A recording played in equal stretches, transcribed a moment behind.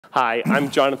Hi,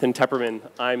 I'm Jonathan Tepperman.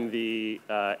 I'm the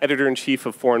editor-in-chief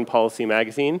of Foreign Policy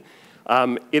magazine.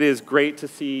 It is great to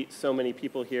see so many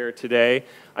people here today.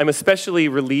 I'm especially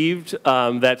relieved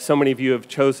that so many of you have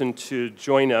chosen to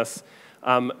join us,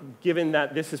 given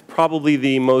that this is probably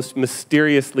the most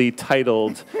mysteriously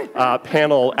titled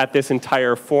panel at this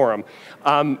entire forum.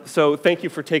 So thank you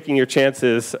for taking your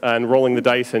chances and rolling the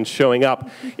dice and showing up.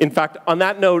 In fact, on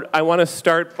that note, I want to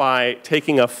start by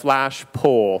taking a flash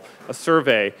poll, a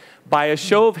survey. By a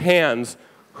show of hands,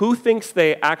 who thinks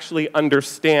they actually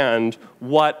understand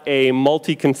what a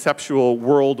multiconceptual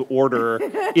world order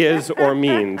is or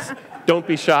means? Don't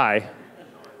be shy.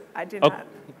 I do not.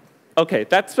 Okay,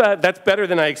 that's better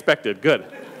than I expected. Good.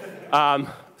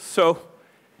 So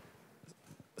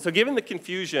given the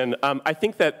confusion, I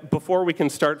think that before we can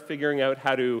start figuring out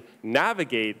how to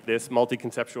navigate this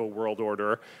multiconceptual world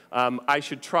order, I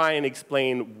should try and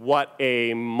explain what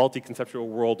a multiconceptual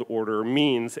world order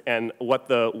means and what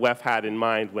the WEF had in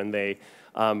mind when they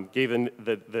gave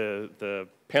the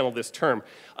panel this term.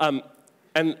 And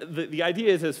the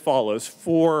idea is as follows.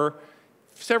 For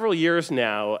several years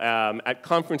now, at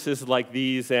conferences like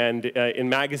these and in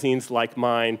magazines like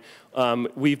mine,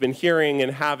 we've been hearing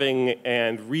and having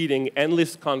and reading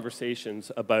endless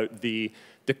conversations about the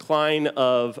decline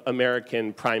of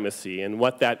American primacy and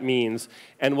what that means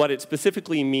and what it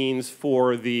specifically means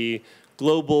for the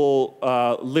global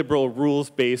liberal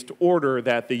rules-based order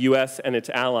that the US and its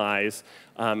allies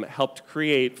helped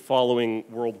create following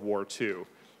World War II.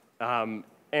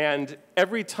 And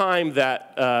every time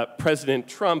that President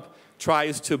Trump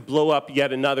tries to blow up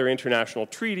yet another international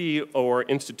treaty or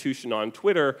institution on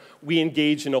Twitter, we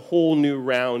engage in a whole new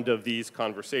round of these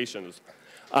conversations.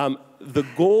 The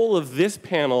goal of this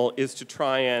panel is to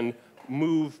try and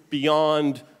move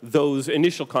beyond those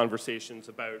initial conversations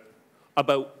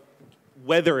about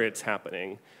whether it's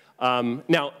happening.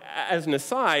 Now, as an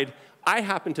aside, I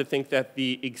happen to think that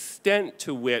the extent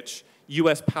to which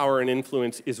US power and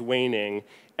influence is waning,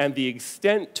 and the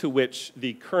extent to which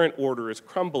the current order is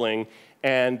crumbling,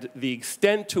 and the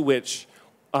extent to which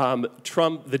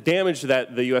the damage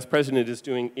that the US president is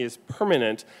doing is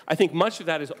permanent, I think much of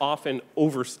that is often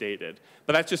overstated.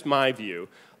 But that's just my view.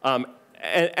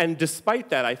 And despite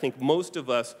that, I think most of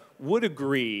us would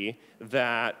agree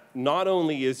that not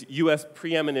only is US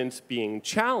preeminence being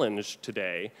challenged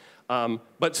today,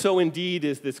 but so indeed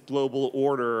is this global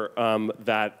order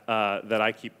that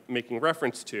I keep making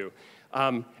reference to.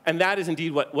 And that is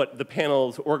indeed what the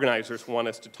panel's organizers want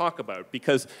us to talk about.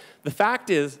 Because the fact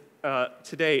is,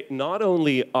 today, not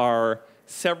only are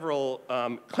several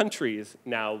countries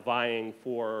now vying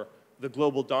for the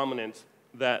global dominance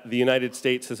that the United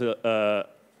States has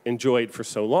enjoyed for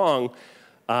so long,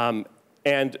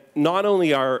 and not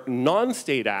only are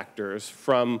non-state actors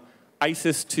from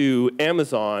ISIS to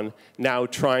Amazon now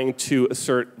trying to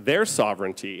assert their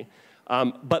sovereignty,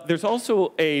 but there's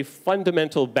also a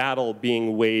fundamental battle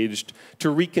being waged to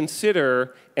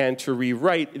reconsider and to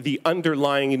rewrite the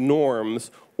underlying norms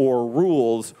or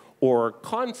rules or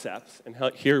concepts, and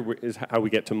here is how we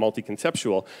get to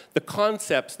multiconceptual, the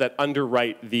concepts that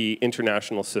underwrite the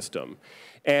international system.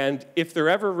 And if there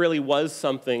ever really was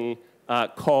something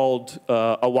called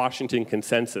a Washington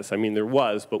consensus, I mean there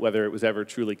was, but whether it was ever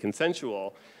truly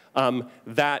consensual,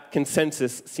 that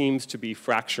consensus seems to be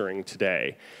fracturing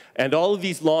today. And all of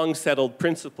these long settled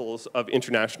principles of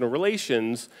international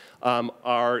relations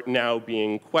are now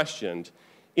being questioned.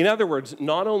 In other words,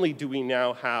 not only do we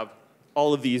now have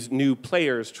all of these new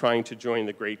players trying to join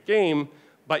the great game,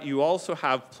 but you also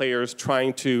have players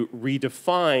trying to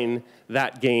redefine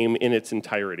that game in its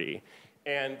entirety.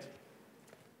 And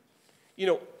you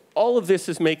know, all of this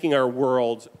is making our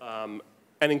world an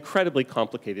incredibly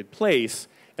complicated place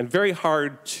and very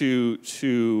hard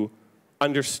to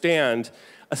understand,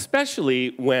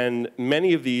 especially when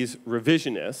many of these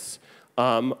revisionists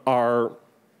are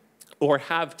or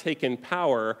have taken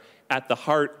power at the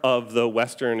heart of the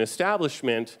Western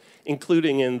establishment,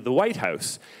 including in the White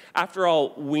House. After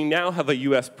all, we now have a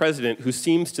US president who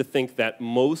seems to think that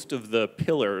most of the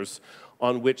pillars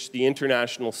on which the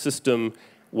international system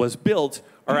was built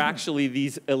are actually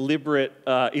these elaborate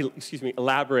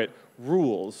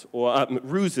rules, or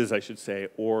ruses, I should say,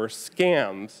 or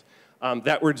scams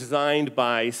that were designed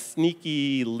by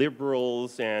sneaky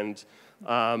liberals and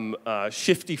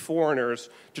shifty foreigners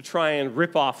to try and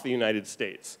rip off the United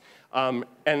States.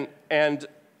 And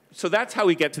so that's how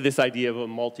we get to this idea of a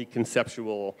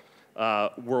multi-conceptual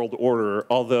world order,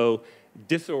 although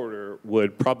disorder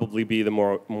would probably be the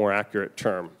more accurate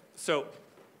term. So,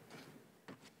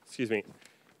 excuse me.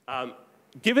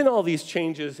 Given all these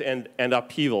changes and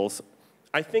upheavals,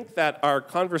 I think that our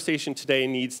conversation today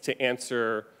needs to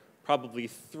answer probably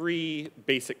 3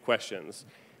 basic questions.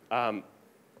 And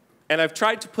I've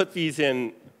tried to put these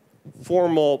in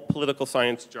formal political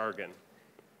science jargon.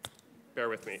 Bear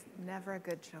with me. Never a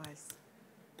good choice.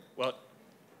 Well,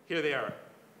 here they are.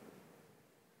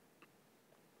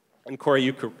 And Kori,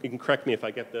 you can correct me if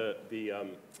I get the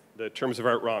terms of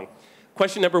art wrong.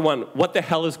 Question number 1, what the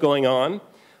hell is going on?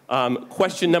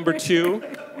 Question number 2,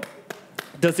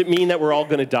 does it mean that we're all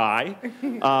going to die?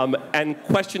 And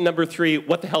question number 3,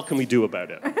 what the hell can we do about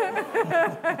it?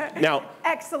 Now,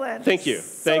 excellent. Thank you.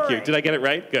 Thank you. Did I get it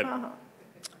right? Good.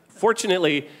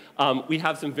 Fortunately, we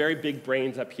have some very big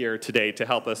brains up here today to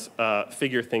help us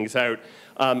figure things out.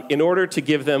 In order to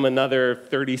give them another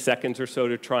 30 seconds or so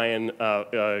to try and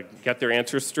get their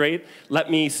answers straight,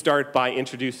 let me start by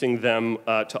introducing them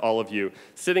to all of you.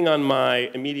 Sitting on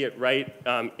my immediate right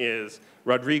is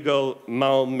Rodrigo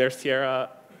Malmierca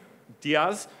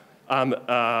Díaz.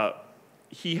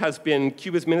 He has been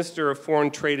Cuba's Minister of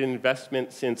Foreign Trade and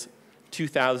Investment since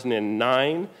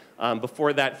 2009.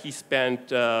 Before that, he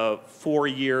spent 4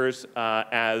 years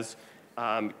as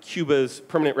Cuba's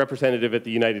permanent representative at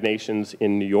the United Nations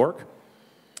in New York.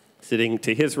 Sitting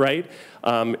to his right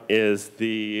is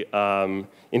the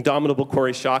indomitable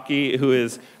Kori, who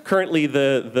is currently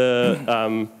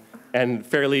and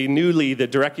fairly newly the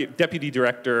deputy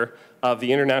director of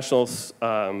the International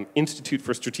Institute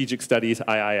for Strategic Studies,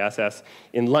 IISS,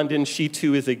 in London. She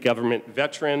too is a government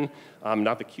veteran,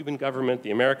 not the Cuban government,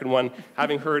 the American one,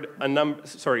 having held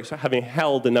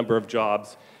a number of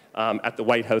jobs at the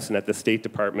White House and at the State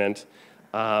Department.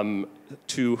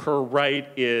 To her right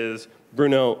is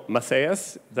Bruno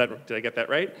Maçães. Did I get that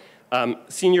right?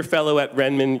 Senior fellow at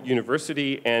Renmin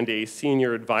University and a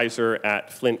senior advisor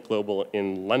at Flint Global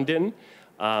in London.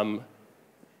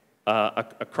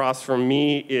 Across from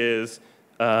me is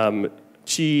Zhenhong.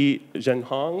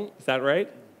 Is that right?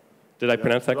 Did I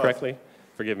pronounce that correctly?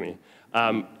 Forgive me.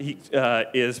 He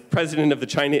is president of the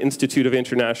China Institute of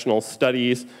International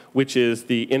Studies, which is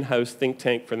the in-house think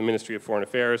tank for the Ministry of Foreign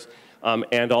Affairs,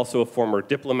 and also a former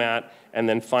diplomat. And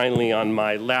then finally on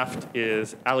my left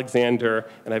is Alexander,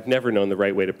 and I've never known the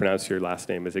right way to pronounce your last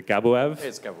name. Is it Gabuev?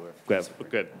 It's Gabuev.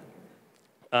 Good.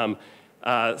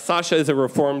 Sasha is a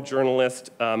reformed journalist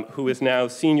who is now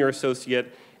senior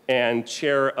associate and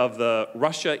chair of the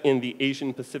Russia in the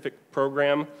Asian Pacific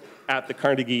program at the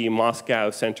Carnegie Moscow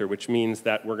Center, which means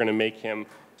that we're going to make him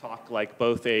talk like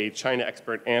both a China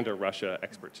expert and a Russia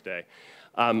expert today.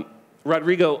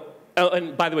 Rodrigo, oh,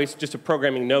 and by the way, just a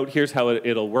programming note, here's how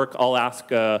it'll work. I'll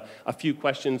ask a few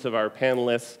questions of our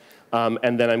panelists,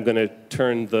 and then I'm going to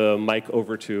turn the mic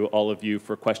over to all of you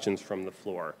for questions from the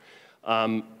floor.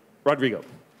 Rodrigo,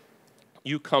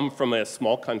 you come from a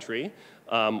small country,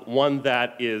 one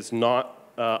that is not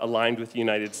aligned with the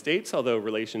United States, although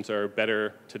relations are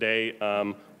better today,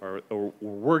 or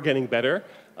were getting better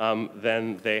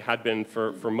than they had been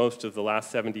for most of the last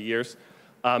 70 years.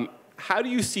 How do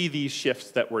you see these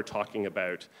shifts that we're talking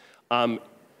about?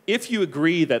 If you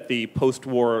agree that the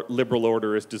post-war liberal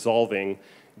order is dissolving,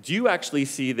 do you actually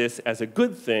see this as a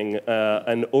good thing,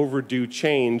 an overdue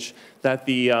change, that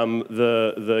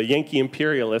the Yankee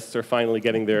imperialists are finally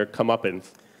getting their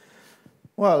comeuppance?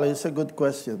 Well, it's a good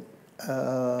question.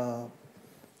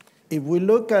 If we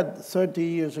look at 30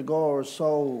 years ago or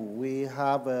so, we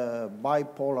have a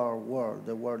bipolar world.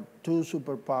 There were 2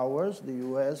 superpowers, the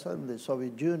US and the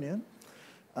Soviet Union,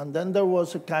 and then there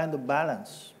was a kind of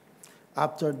balance.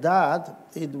 After that,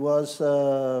 it was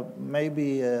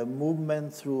maybe a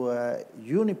movement through a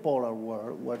unipolar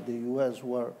world where the US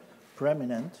were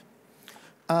preeminent.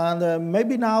 And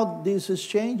maybe now this is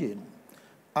changing.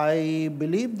 I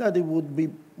believe that it would be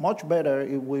much better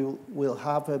if we will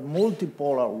have a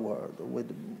multipolar world with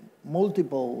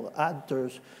multiple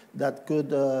actors that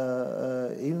could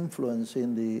influence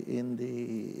in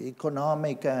the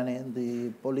economic and in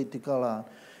the political and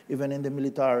even in the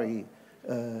military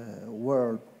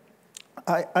world.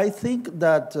 I think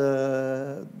that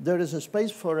there is a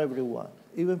space for everyone,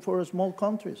 even for small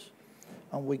countries.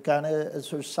 And we can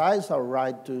exercise our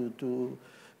right to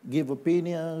give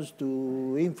opinions,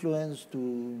 to influence,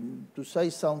 to say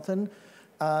something.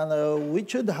 And we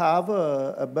should have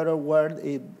a better world.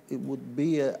 It would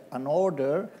be an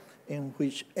order in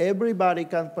which everybody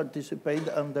can participate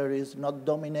and there is not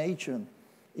domination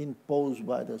imposed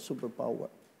by the superpower.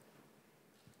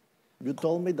 You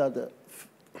told me that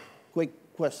quick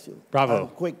question. Bravo.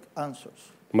 Quick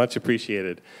answers. Much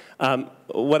appreciated.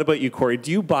 What about you, Kori?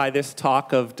 Do you buy this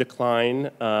talk of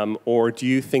decline, or do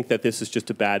you think that this is just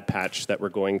a bad patch that we're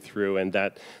going through and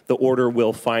that the order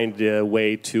will find a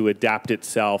way to adapt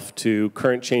itself to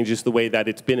current changes the way that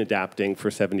it's been adapting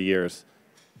for 70 years?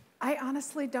 I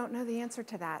honestly don't know the answer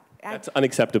to that. That's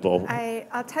unacceptable.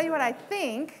 I'll tell you what I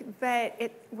think, but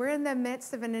we're in the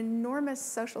midst of an enormous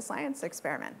social science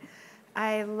experiment.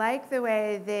 I like the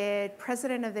way the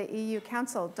president of the EU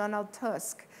Council, Donald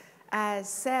Tusk,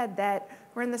 said that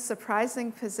we're in the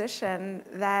surprising position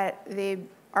that the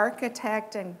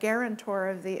architect and guarantor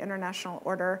of the international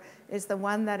order is the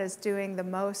one that is doing the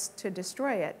most to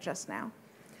destroy it just now.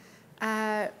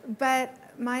 But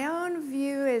my own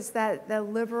view is that the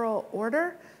liberal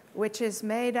order, which is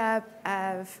made up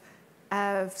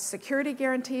of security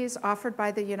guarantees offered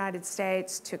by the United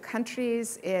States to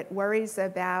countries it worries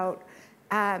about,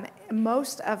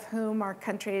 most of whom are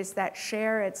countries that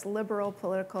share its liberal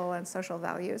political and social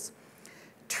values,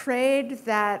 trade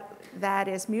that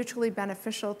is mutually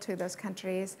beneficial to those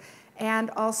countries, and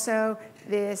also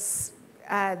this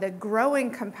the growing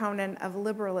component of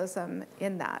liberalism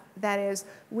in that. That is,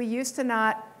 we used to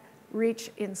not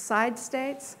reach inside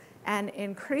states, and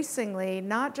increasingly,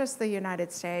 not just the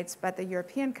United States, but the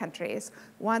European countries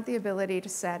want the ability to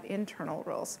set internal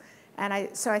rules. And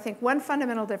so I think one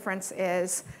fundamental difference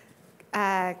is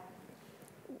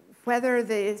whether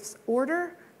this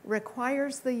order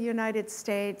requires the United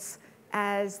States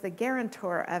as the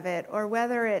guarantor of it, or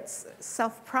whether it's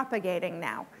self-propagating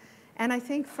now. And I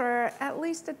think for at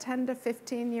least a 10 to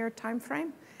 15-year time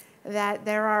frame, that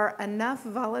there are enough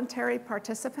voluntary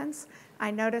participants. I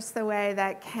noticed the way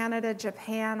that Canada,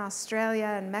 Japan, Australia,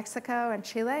 and Mexico, and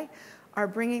Chile are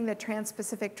bringing the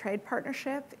Trans-Pacific Trade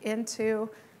Partnership into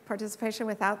participation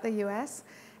without the US.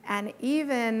 And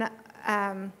even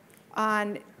on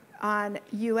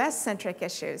US-centric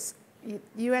issues,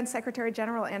 UN Secretary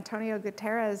General Antonio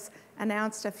Guterres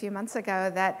announced a few months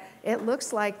ago that it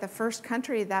looks like the first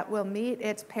country that will meet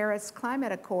its Paris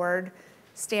Climate Accord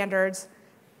standards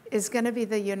is going to be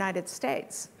the United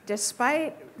States.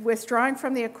 Despite withdrawing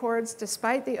from the accords,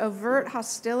 despite the overt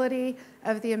hostility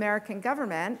of the American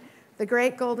government, the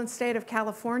great golden state of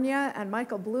California and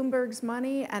Michael Bloomberg's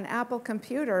money and Apple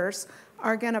computers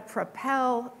are going to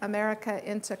propel America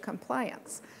into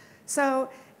compliance. So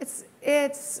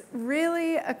it's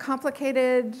really a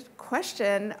complicated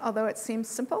question, although it seems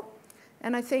simple.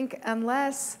 And I think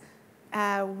unless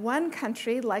one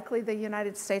country, likely the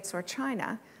United States or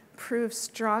China, proves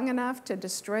strong enough to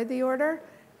destroy the order,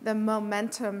 the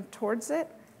momentum towards it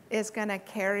is going to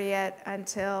carry it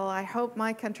until I hope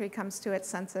my country comes to its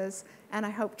senses, and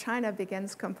I hope China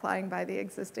begins complying by the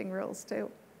existing rules too.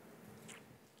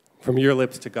 From your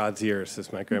lips to God's ears,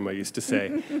 as my grandma used to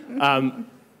say.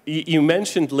 You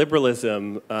mentioned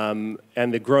liberalism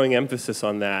and the growing emphasis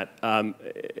on that.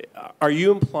 Are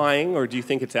you implying, or do you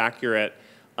think it's accurate,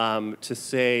 to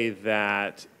say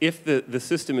that if the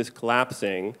system is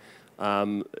collapsing,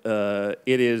 it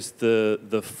is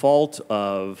the fault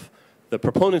of the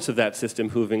proponents of that system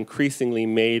who have increasingly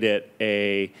made it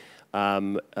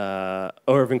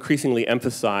or have increasingly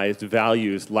emphasized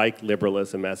values like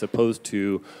liberalism as opposed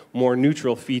to more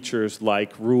neutral features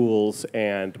like rules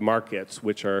and markets,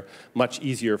 which are much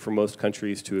easier for most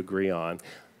countries to agree on?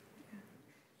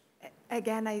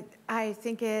 Again, I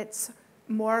think it's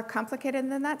more complicated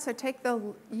than that. So take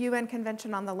the UN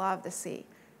Convention on the Law of the Sea.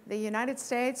 The United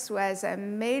States was a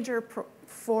major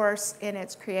force in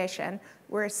its creation.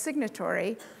 We're a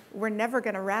signatory. We're never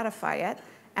going to ratify it.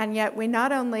 And yet we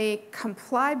not only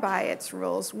comply by its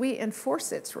rules, we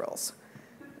enforce its rules,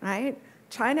 right?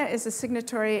 China is a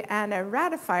signatory and a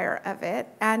ratifier of it,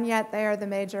 and yet they are the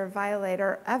major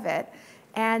violator of it.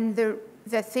 And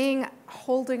the thing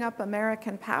holding up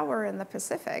American power in the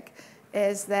Pacific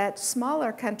is that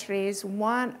smaller countries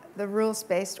want the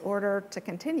rules-based order to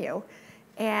continue,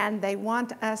 and they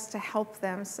want us to help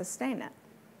them sustain it.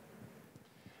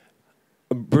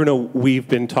 Bruno, we've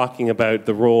been talking about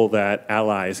the role that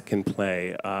allies can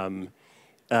play.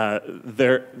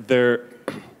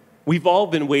 We've all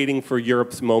been waiting for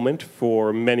Europe's moment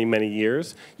for many, many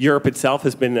years. Europe itself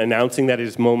has been announcing that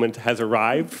its moment has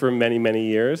arrived for many, many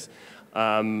years.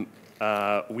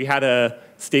 We had a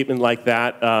statement like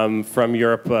that from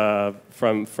Europe,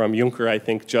 from Juncker, I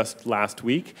think, just last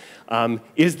week.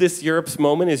 Is this Europe's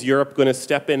moment? Is Europe going to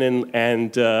step in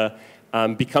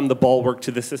become the bulwark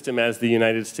to the system as the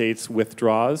United States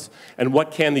withdraws? And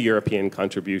what can the European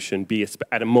contribution be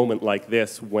at a moment like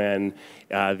this when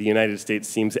the United States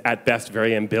seems at best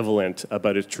very ambivalent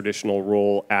about its traditional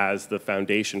role as the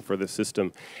foundation for the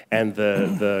system and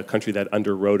the country that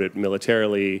underwrote it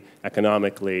militarily,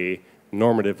 economically,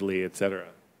 normatively, et cetera?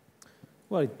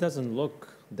 Well, it doesn't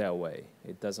look that way.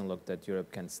 It doesn't look that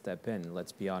Europe can step in,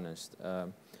 let's be honest.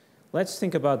 Let's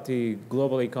think about the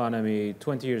global economy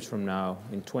 20 years from now,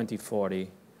 in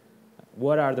 2040.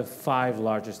 What are the 5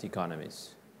 largest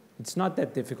economies? It's not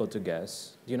that difficult to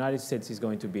guess. The United States is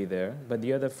going to be there, but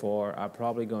the other 4 are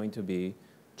probably going to be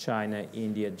China,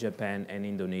 India, Japan, and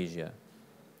Indonesia.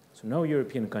 So no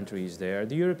European country is there.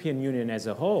 The European Union as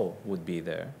a whole would be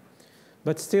there.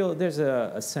 But still, there's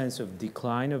a sense of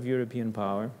decline of European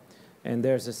power, and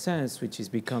there's a sense which is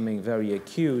becoming very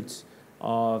acute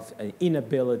of an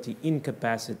inability,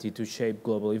 incapacity to shape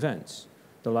global events.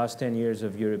 The last 10 years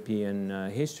of European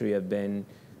history have been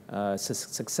a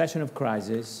succession of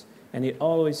crises, and it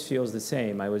always feels the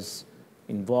same. I was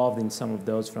involved in some of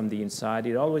those from the inside.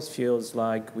 It always feels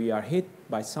like we are hit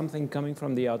by something coming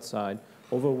from the outside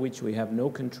over which we have no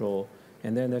control,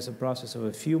 and then there's a process of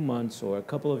a few months or a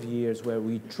couple of years where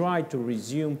we try to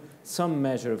resume some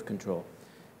measure of control.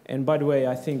 And by the way,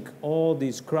 I think all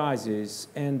these crises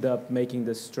end up making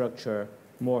the structure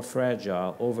more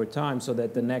fragile over time so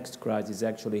that the next crisis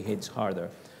actually hits harder.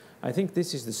 I think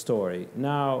this is the story.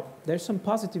 Now, there's some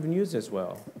positive news as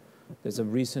well. There's a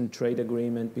recent trade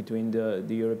agreement between the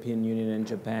European Union and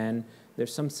Japan.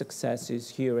 There's some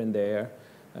successes here and there.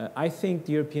 I think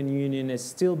the European Union has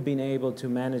still been able to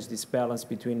manage this balance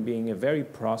between being a very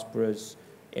prosperous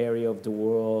area of the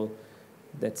world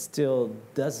that still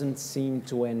doesn't seem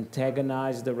to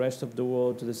antagonize the rest of the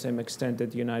world to the same extent that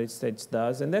the United States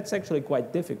does. And that's actually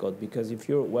quite difficult because if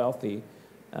you're wealthy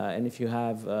and if you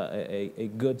have a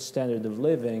good standard of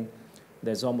living,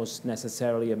 there's almost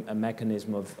necessarily a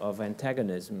mechanism of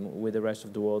antagonism with the rest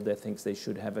of the world that thinks they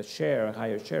should have a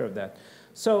higher share of that.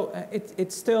 So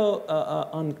it's still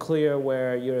unclear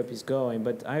where Europe is going,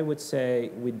 but I would say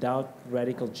without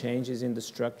radical changes in the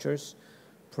structures,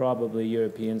 probably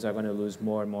Europeans are going to lose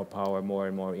more and more power, more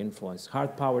and more influence.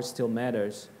 Hard power still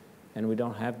matters, and we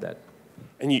don't have that.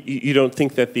 And you don't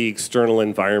think that the external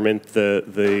environment,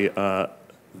 the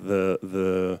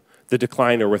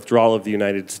decline or withdrawal of the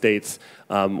United States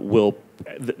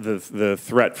the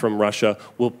threat from Russia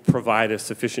will provide a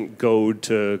sufficient goad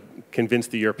to convince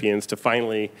the Europeans to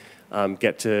finally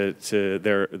get to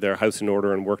their house in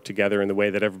order and work together in the way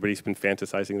that everybody's been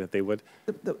fantasizing that they would?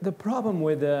 The problem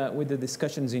with the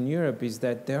discussions in Europe is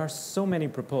that there are so many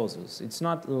proposals. It's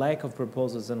not lack of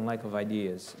proposals and lack of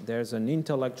ideas. There's an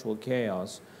intellectual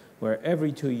chaos where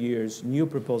every 2 years new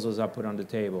proposals are put on the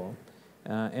table,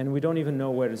 and we don't even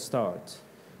know where to start.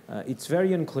 It's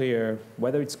very unclear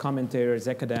whether it's commentators,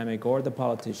 academic, or the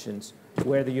politicians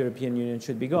where the European Union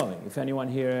should be going. If anyone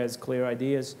here has clear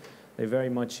ideas, they're very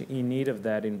much in need of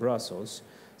that in Brussels.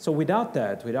 So without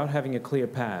that, without having a clear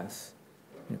path,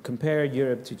 compare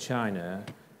Europe to China.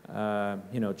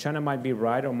 China might be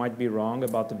right or might be wrong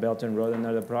about the Belt and Road and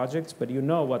other projects, but you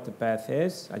know what the path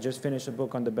is. I just finished a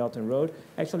book on the Belt and Road.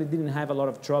 Actually didn't have a lot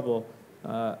of trouble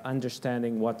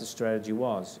understanding what the strategy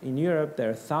was. In Europe, there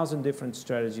are 1,000 different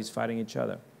strategies fighting each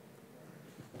other.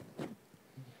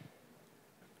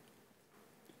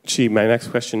 Xi, my next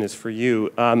question is for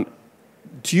you.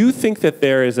 Do you think that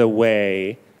there is a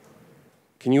way,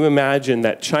 can you imagine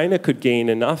that China could gain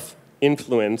enough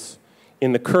influence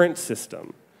in the current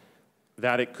system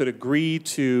that it could agree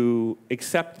to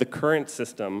accept the current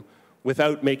system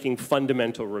without making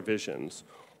fundamental revisions?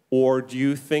 Or do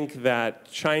you think that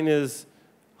China's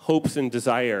hopes and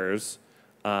desires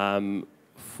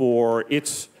for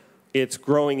its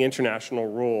growing international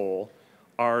role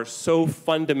are so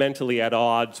fundamentally at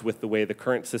odds with the way the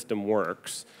current system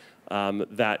works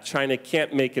that China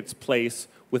can't make its place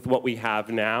with what we have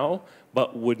now,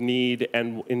 but would need,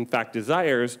 and in fact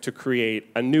desires, to create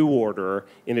a new order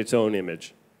in its own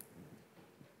image?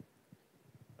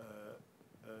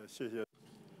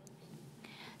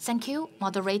 Thank you,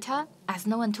 moderator. As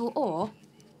known to all,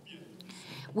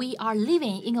 we are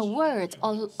living in a world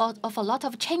of a lot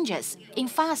of changes, in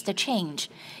fast change.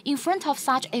 In front of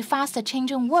such a fast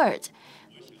changing world,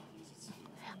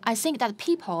 I think that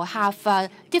people have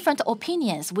different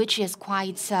opinions, which is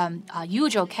quite a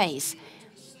usual case.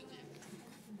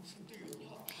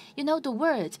 You know, the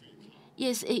word,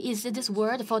 is this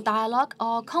word for dialogue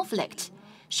or conflict?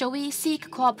 Shall we seek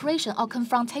cooperation or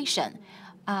confrontation?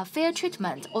 Fair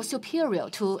treatment or superior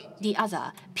to the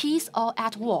other? Peace or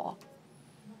at war?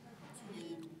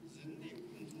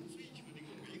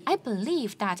 I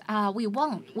believe that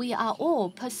we are all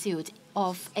pursuit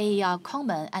of a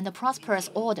common and a prosperous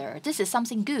order. This is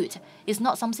something good. It's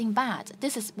not something bad.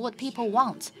 This is what people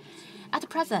want. At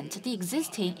present, the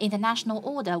existing international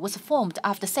order was formed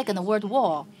after the Second World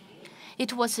War.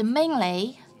 It was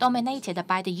mainly dominated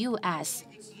by the US.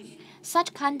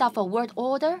 Such kind of a world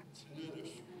order,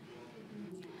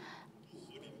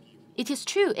 it is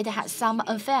true it has some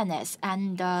unfairness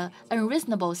and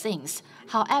unreasonable things.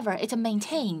 However, it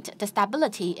maintained the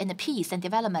stability and the peace and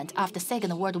development after the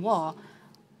Second World War.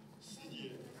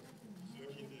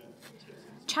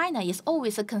 China is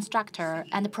always a constructor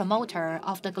and promoter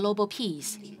of the global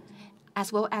peace,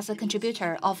 as well as a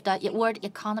contributor of the world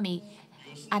economy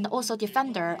and also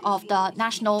defender of the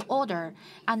national order.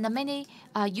 And many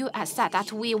U.S. said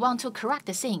that we want to correct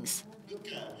the things.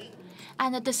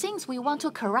 And the things we want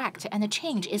to correct and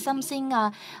change is something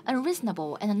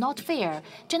unreasonable and not fair.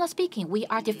 Generally speaking, we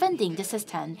are defending the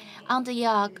system. On the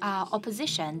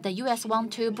opposition, the U.S.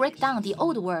 want to break down the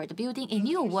old world, building a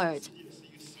new world.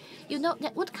 You know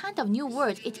what kind of new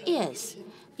word it is?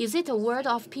 Is it a word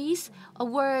of peace? A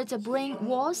word bring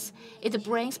wars? It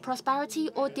brings prosperity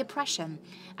or depression?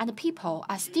 And people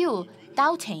are still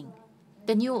doubting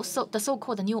the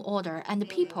so-called new order, and the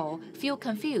people feel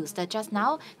confused. Just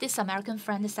now, this American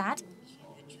friend said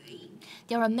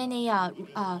there are many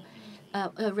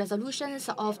resolutions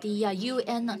of the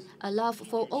UN Love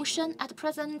for Ocean. At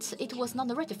present, it was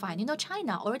not ratified. You know,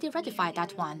 China already ratified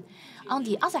that one. On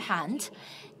the other hand,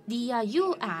 the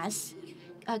U.S.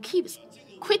 keeps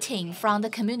quitting from the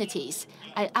communities.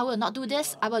 I will not do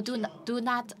this. I will do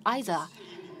that either.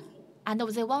 And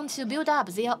they want to build up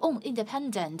their own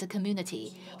independent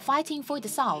community, fighting for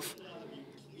itself.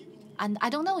 And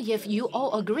I don't know if you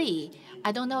all agree.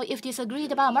 I don't know if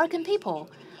disagreed about American people.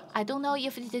 I don't know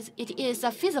if it is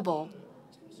feasible.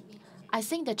 I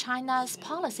think that China's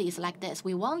policy is like this.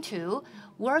 We want to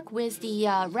work with the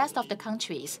rest of the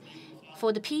countries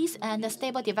for the peace and the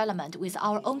stable development with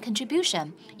our own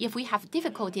contribution. If we have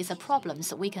difficulties or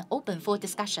problems, we can open for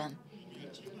discussion.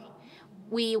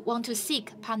 We want to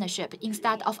seek partnership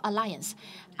instead of alliance.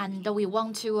 And we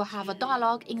want to have a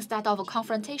dialogue instead of a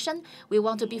confrontation. We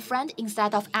want to be friends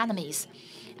instead of enemies.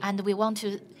 And we want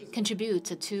to contribute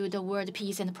to the world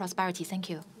peace and prosperity. Thank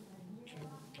you.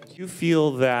 Do you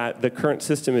feel that the current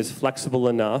system is flexible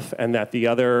enough and that the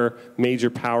other major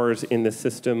powers in the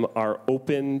system are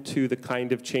open to the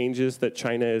kind of changes that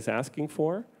China is asking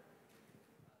for?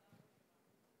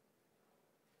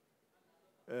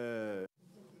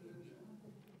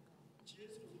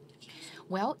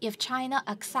 Well, if China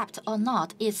accepts or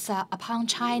not, it's upon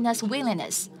China's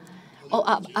willingness, or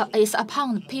it's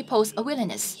upon people's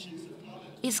willingness.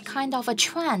 It's kind of a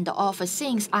trend of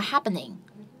things are happening.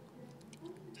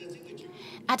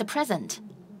 At present,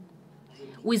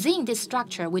 within this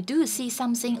structure, we do see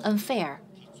something unfair.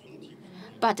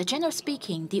 But generally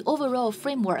speaking, the overall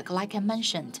framework, like I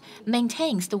mentioned,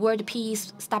 maintains the world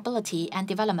peace, stability, and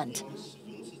development.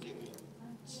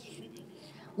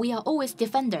 We are always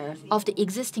defender of the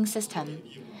existing system.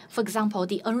 For example,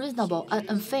 the unreasonable and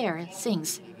unfair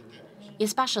things,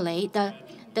 especially the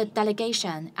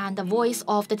delegation and the voice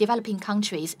of the developing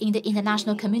countries in the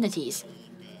international communities.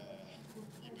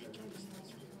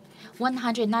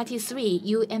 193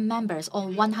 UN members or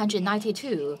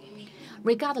 192,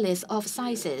 regardless of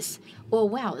sizes or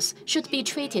wealth, should be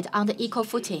treated on the equal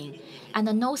footing,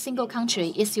 and no single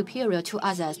country is superior to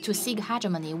others to seek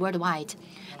hegemony worldwide.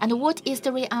 And what is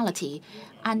the reality?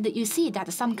 And you see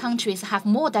that some countries have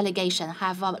more delegation,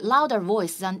 have a louder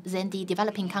voice than the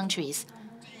developing countries.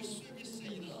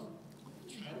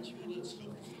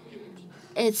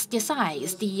 It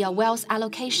decides the wealth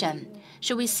allocation.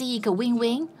 Should we seek a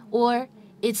win-win, or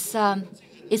it's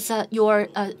your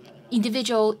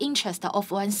individual interest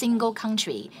of one single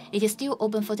country? It is still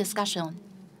open for discussion.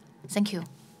 Thank you.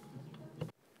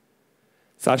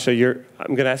 Sasha,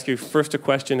 I'm going to ask you first a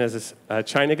question as a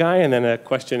China guy, and then a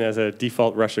question as a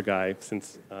default Russia guy,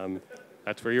 since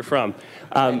that's where you're from.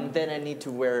 And then I need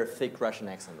to wear a fake Russian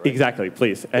accent, right? Exactly,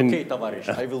 please. And, okay, товарищ,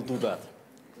 I will do that.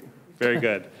 Very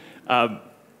good.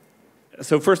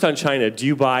 So first on China, do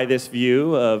you buy this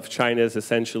view of China as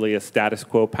essentially a status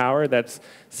quo power that's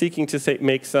seeking to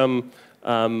make some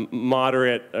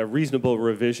moderate, reasonable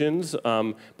revisions,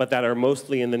 but that are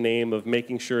mostly in the name of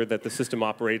making sure that the system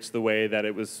operates the way that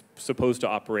it was supposed to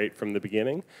operate from the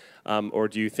beginning? Or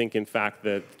do you think, in fact,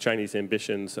 that Chinese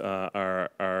ambitions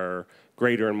are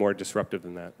greater and more disruptive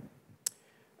than that?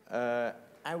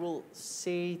 I will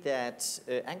say that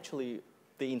actually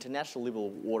the international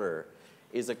level order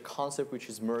is a concept which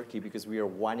is murky because we are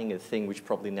wanting a thing which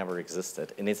probably never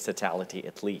existed, in its totality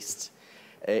at least.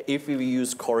 If we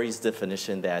use Kori's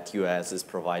definition that U.S. is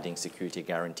providing security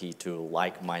guarantee to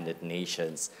like-minded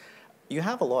nations, you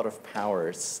have a lot of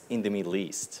powers in the Middle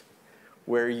East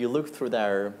where you look through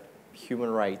their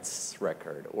human rights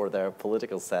record or their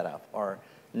political setup are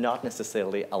not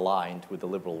necessarily aligned with the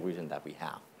liberal vision that we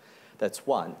have. That's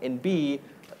one. And B,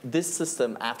 this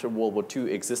system after World War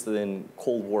II existed in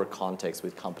Cold War context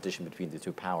with competition between the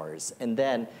two powers. And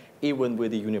then even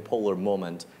with the unipolar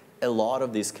moment, a lot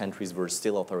of these countries were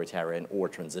still authoritarian or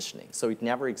transitioning. So it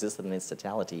never existed in its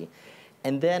totality.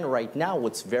 And then right now,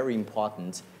 what's very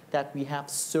important, that we have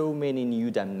so many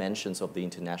new dimensions of the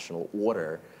international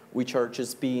order, which are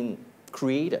just being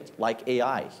created, like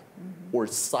AI or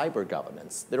cyber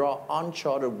governance. There are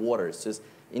uncharted waters, just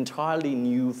entirely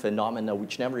new phenomena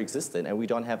which never existed, and we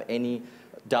don't have any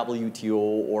WTO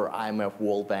or IMF,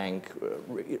 World Bank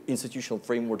institutional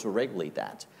framework to regulate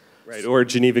that. Right, or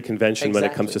Geneva Convention when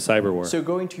it comes to cyber war. So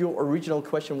going to your original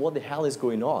question, what the hell is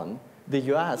going on? The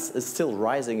US is still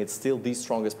rising, it's still the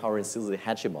strongest power and still the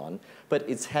hegemon, but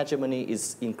its hegemony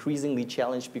is increasingly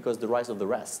challenged because the rise of the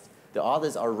rest. The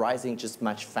others are rising just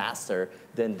much faster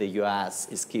than the US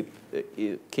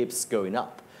keeps going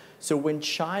up. So when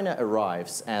China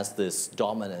arrives as this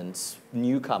dominant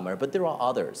newcomer, but there are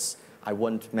others. I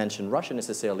won't mention Russia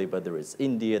necessarily, but there is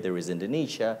India, there is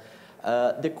Indonesia.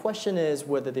 The question is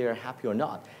whether they are happy or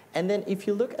not. And then if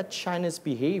you look at China's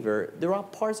behavior, there are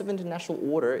parts of international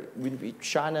order with which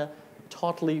China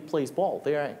totally plays ball.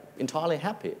 They are entirely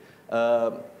happy.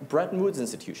 Bretton Woods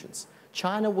institutions.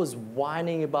 China was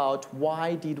whining about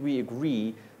why did we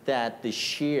agree that the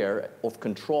share of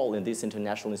control in these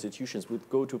international institutions would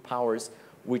go to powers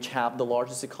which have the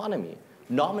largest economy.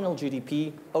 Nominal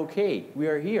GDP, okay, we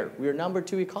are here. We are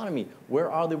 #2 economy. Where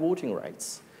are the voting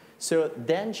rights? So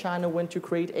then China went to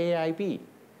create AIIB.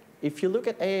 If you look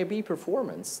at AIIB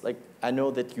performance, like I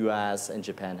know that US and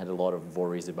Japan had a lot of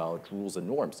worries about rules and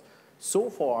norms. So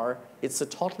far, it's a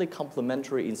totally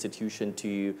complementary institution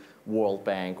to World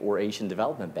Bank or Asian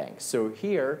Development Bank. So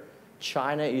here,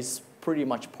 China is pretty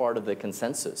much part of the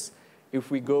consensus.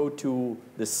 If we go to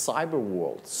the cyber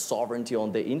world, sovereignty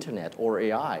on the internet or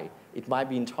AI, it might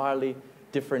be entirely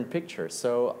different picture.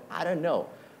 So I don't know.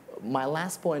 My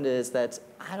last point is that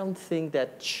I don't think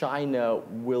that China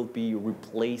will be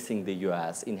replacing the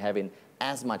US in having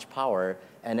as much power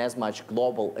and as much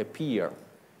global appeal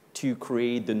to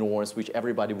create the norms which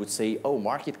everybody would say, oh,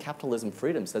 market capitalism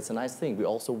freedoms, that's a nice thing. We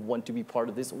also want to be part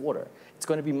of this order. It's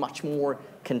going to be much more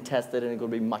contested and it's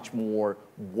going to be much more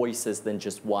voices than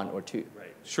just one or two.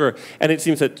 Right. Sure. And it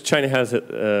seems that China has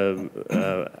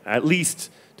at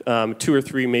least 2 or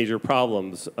 3 major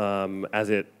problems as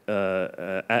it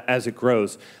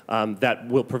grows that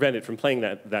will prevent it from playing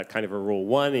that kind of a role.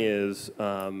 One is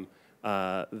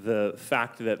the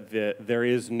fact that there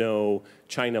is no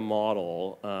China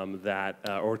model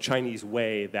or Chinese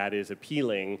way that is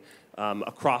appealing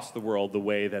across the world the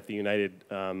way that the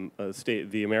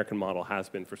the American model has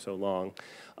been for so long.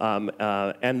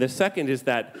 And the second is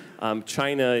that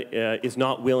China is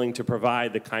not willing to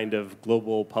provide the kind of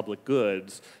global public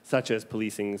goods, such as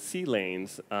policing sea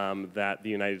lanes, that the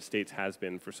United States has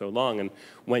been for so long. And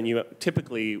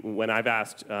typically, when I've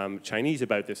asked Chinese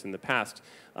about this in the past,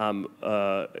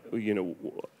 you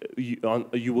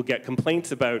will get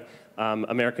complaints about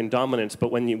American dominance, but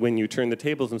when you turn the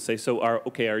tables and say, so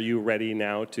are you ready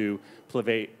now to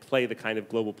play the kind of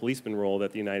global policeman role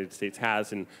that the United States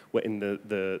has in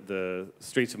the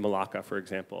Straits of Malacca, for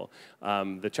example?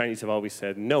 The Chinese have always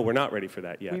said, no, we're not ready for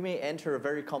that yet. We may enter a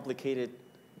very complicated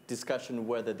discussion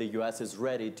whether the US is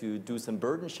ready to do some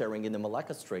burden sharing in the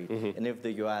Malacca Strait, and if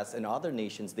the US and other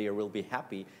nations there will be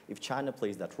happy if China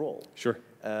plays that role. Sure.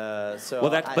 So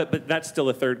well, but that's still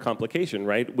a third complication,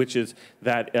 right? Which is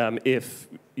that if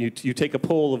you take a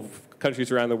poll of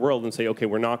countries around the world and say, okay,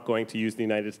 we're not going to use the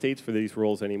United States for these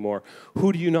roles anymore,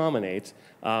 who do you nominate?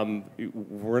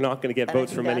 We're not going to get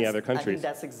votes from many other countries. I think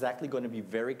that's exactly going to be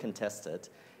very contested.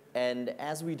 And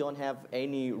as we don't have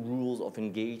any rules of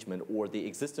engagement or the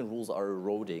existing rules are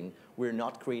eroding, we're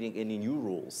not creating any new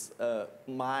rules.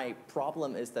 My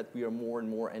problem is that we are more and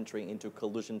more entering into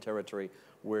collusion territory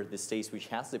where the states which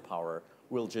has the power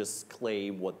will just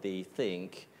claim what they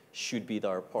think should be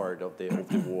their part of the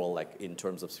world, like in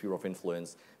terms of sphere of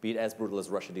influence, be it as brutal as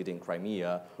Russia did in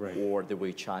Crimea, right, or the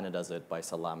way China does it by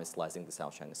slicing the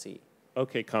South China Sea.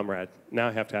 Okay, comrade. Now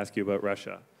I have to ask you about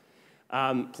Russia.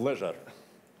 Pleasure.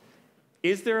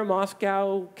 Is there a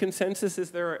Moscow consensus? Is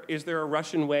there a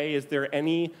Russian way? Is there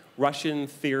any Russian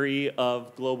theory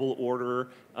of global order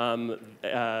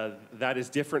that is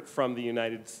different from the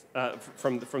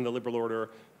from the liberal order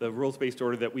the rules-based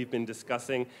order that we've been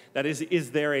discussing. That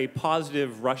is there a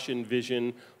positive Russian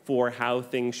vision for how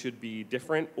things should be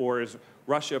different, or is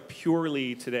Russia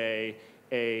purely today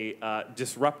a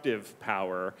disruptive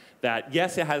power that,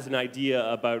 yes, it has an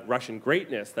idea about Russian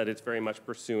greatness that it's very much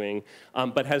pursuing,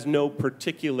 but has no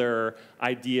particular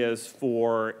ideas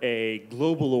for a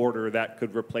global order that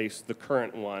could replace the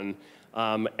current one?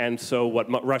 And so what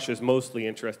Russia is mostly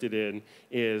interested in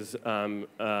is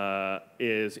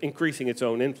increasing its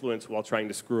own influence while trying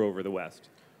to screw over the West.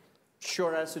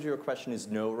 Short answer to your question is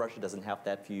no, Russia doesn't have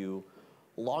that view.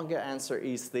 Longer answer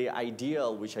is the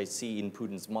ideal, which I see in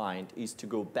Putin's mind, is to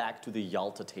go back to the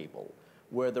Yalta table,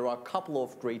 where there are a couple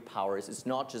of great powers. It's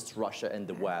not just Russia and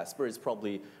the West, but it's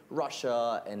probably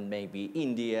Russia and maybe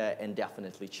India and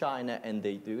definitely China and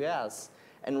the US.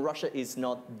 And Russia is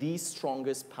not the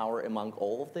strongest power among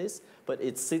all of this, but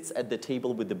it sits at the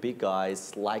table with the big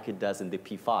guys like it does in the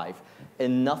P5,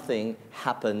 and nothing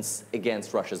happens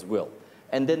against Russia's will.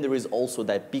 And then there is also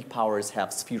that big powers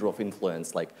have sphere of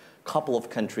influence, like a couple of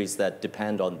countries that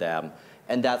depend on them.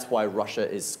 And that's why Russia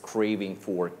is craving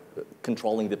for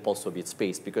controlling the post-Soviet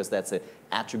space, because that's an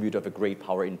attribute of a great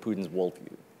power in Putin's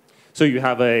worldview. So you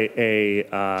have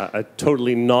a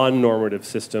totally non-normative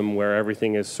system where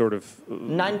everything is sort of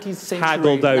 19th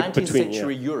haggled out century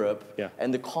between Europe,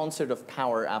 and the concept of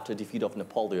power after defeat of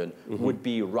Napoleon would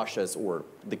be Russia's or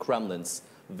the Kremlin's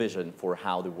vision for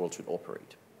how the world should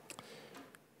operate.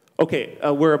 Okay,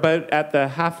 we're about at the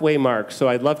halfway mark, so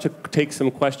I'd love to take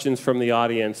some questions from the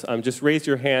audience. Just raise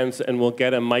your hands and we'll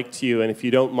get a mic to you, and if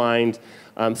you don't mind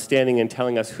standing and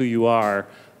telling us who you are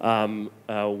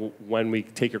when we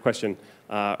take your question.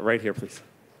 Right here, please.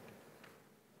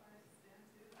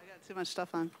 I got too much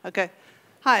stuff on. Okay.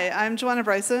 Hi, I'm Joanna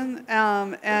Bryson,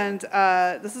 and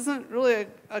this isn't really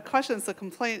a question, it's a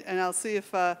complaint, and I'll see if,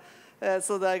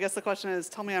 so I guess the question is,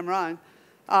 tell me I'm wrong.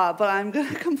 But I'm going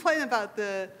to complain about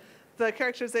the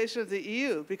characterization of the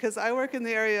EU, because I work in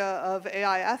the area of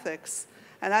AI ethics,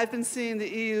 and I've been seeing the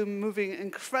EU moving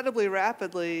incredibly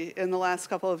rapidly in the last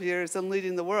couple of years and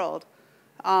leading the world.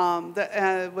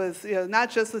 With,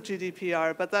 not just with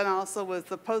GDPR, but then also with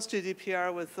the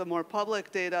post-GDPR, with the more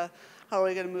public data, how are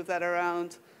we going to move that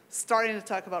around, starting to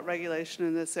talk about regulation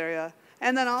in this area.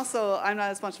 And then also, I'm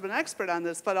not as much of an expert on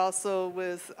this, but also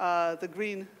with the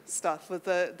green stuff. With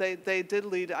they did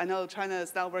lead. I know China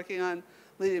is now working on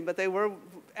leading, but they were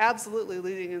absolutely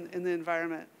leading in the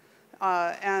environment.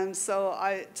 And so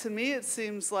to me, it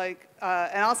seems like,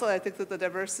 and also I think that the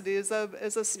diversity is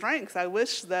a strength. I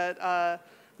wish that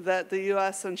that the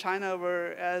U.S. and China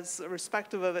were as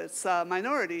respective of its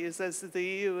minorities as the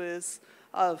EU is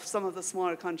of some of the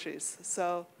smaller countries.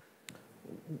 So,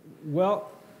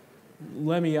 well,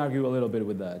 let me argue a little bit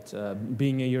with that.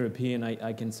 Being a European,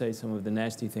 I can say some of the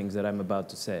nasty things that I'm about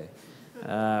to say.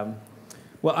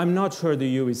 Well, I'm not sure the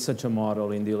EU is such a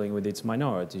model in dealing with its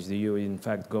minorities. The EU is, in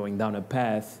fact, going down a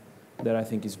path that I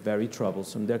think is very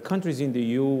troublesome. There are countries in the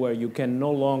EU where you can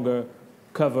no longer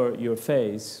cover your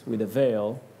face with a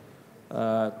veil.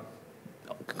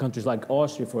 Countries like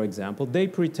Austria, for example, they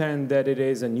pretend that it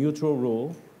is a neutral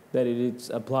rule, that it is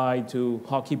applied to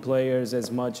hockey players as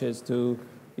much as to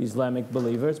Islamic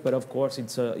believers, but of course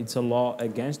it's a law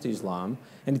against Islam,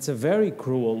 and it's a very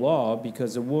cruel law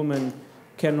because a woman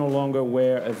can no longer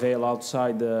wear a veil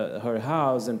outside her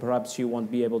house, and perhaps she won't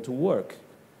be able to work,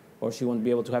 or she won't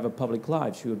be able to have a public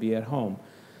life. She will be at home.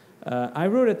 I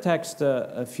wrote a text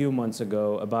a few months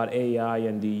ago about AI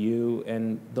and the EU,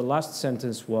 and the last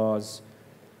sentence was,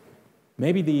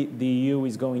 maybe the EU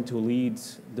is going to lead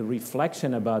the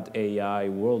reflection about AI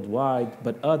worldwide,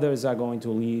 but others are going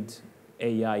to lead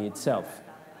AI itself.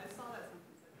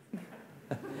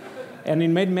 And it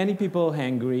made many people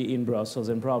angry in Brussels,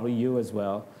 and probably you as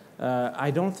well.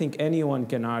 I don't think anyone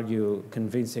can argue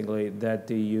convincingly that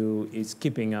the EU is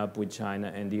keeping up with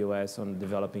China and the US on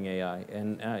developing AI.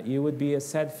 And it would be a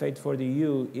sad fate for the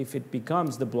EU if it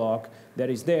becomes the bloc that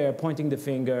is there pointing the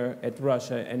finger at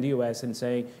Russia and the US and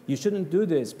saying, you shouldn't do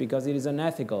this because it is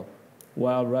unethical,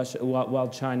 while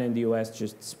China and the US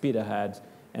just speed ahead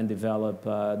and develop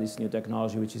this new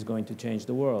technology which is going to change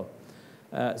the world.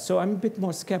 So I'm a bit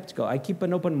more skeptical. I keep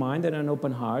an open mind and an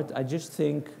open heart. I just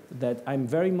think that I'm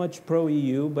very much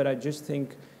pro-EU, but I just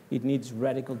think it needs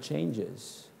radical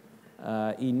changes.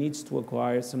 It needs to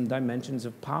acquire some dimensions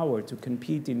of power to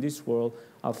compete in this world.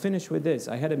 I'll finish with this.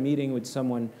 I had a meeting with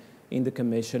someone in the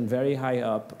Commission, very high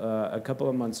up, a couple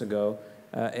of months ago,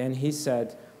 and he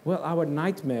said, well, our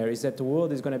nightmare is that the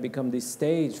world is going to become this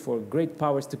stage for great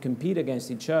powers to compete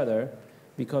against each other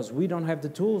because we don't have the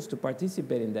tools to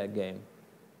participate in that game.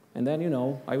 And then,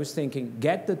 I was thinking,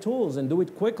 get the tools and do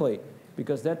it quickly,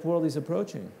 Because that world is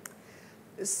approaching.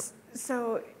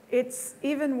 So it's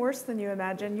even worse than you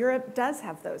imagine. Europe does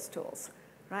have those tools,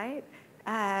 right?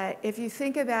 If you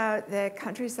think about the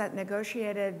countries that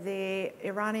negotiated the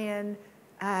Iranian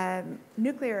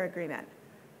nuclear agreement,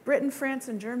 Britain, France,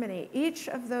 and Germany, each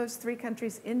of those three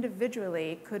countries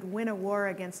individually could win a war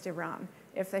against Iran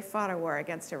if they fought a war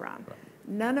against Iran. Right.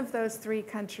 None of those three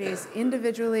countries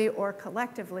individually or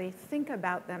collectively think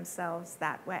about themselves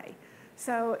that way.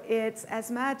 So it's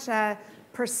as much a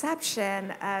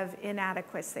perception of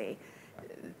inadequacy,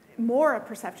 more a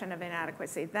perception of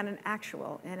inadequacy than an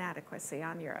actual inadequacy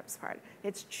on Europe's part.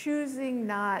 It's choosing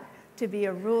not to be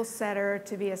a rule setter,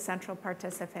 to be a central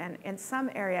participant in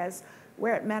some areas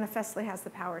where it manifestly has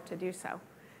the power to do so.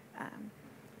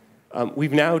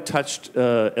 We've now touched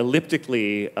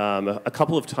elliptically a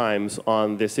couple of times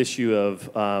on this issue of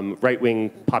right-wing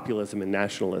populism and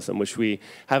nationalism, which we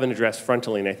haven't addressed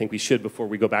frontally, and I think we should before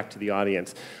we go back to the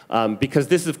audience. Because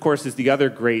this, of course, is the other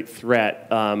great threat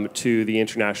to the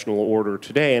international order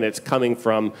today, and it's coming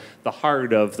from the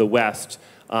heart of the West,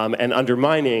 and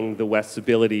undermining the West's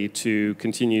ability to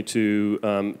continue to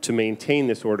maintain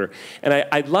this order. And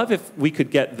I'd love if we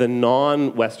could get the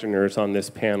non-Westerners on this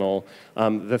panel,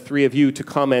 the three of you, to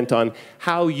comment on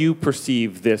how you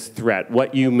perceive this threat,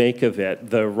 what you make of it,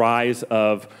 the rise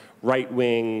of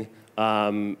right-wing,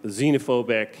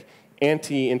 xenophobic,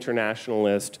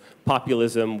 anti-internationalist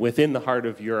populism within the heart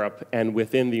of Europe and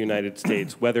within the United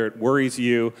States, whether it worries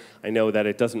you. I know that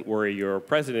it doesn't worry your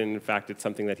president. In fact, it's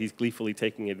something that he's gleefully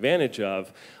taking advantage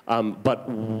of. But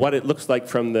what it looks like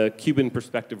from the Cuban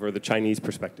perspective or the Chinese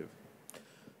perspective.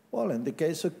 Well, in the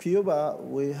case of Cuba,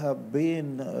 we have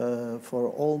been for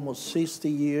almost 60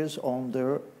 years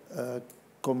under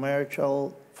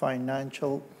commercial,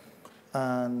 financial,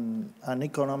 and an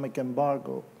economic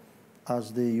embargo,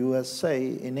 as the US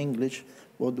say in English,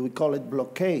 what we call it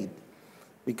blockade,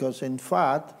 because in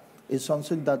fact, it's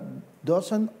something that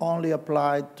doesn't only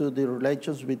apply to the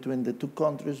relations between the two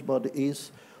countries, but is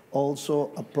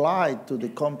also applied to the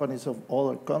companies of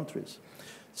other countries.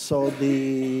 So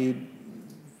this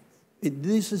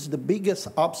is the biggest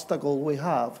obstacle we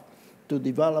have to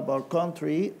develop our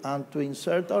country and to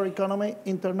insert our economy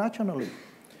internationally.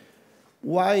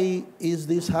 Why is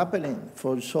this happening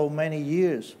for so many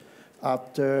years?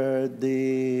 After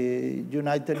the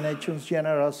United Nations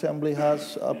General Assembly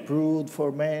has approved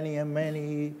for many and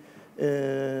many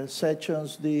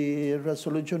sessions the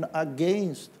resolution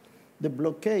against the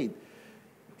blockade,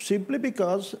 simply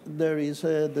because there is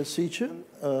a decision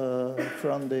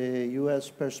from the US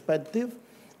perspective,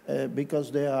 because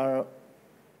they are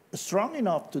strong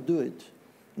enough to do it,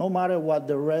 no matter what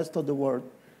the rest of the world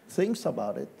thinks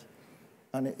about it.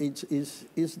 And it's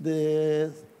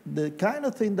the kind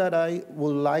of thing that I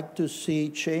would like to see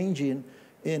changing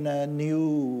in a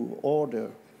new order.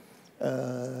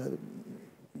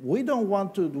 We don't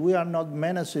want to, we are not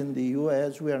menacing the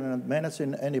US, we are not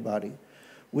menacing anybody.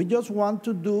 We just want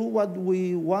to do what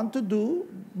we want to do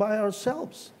by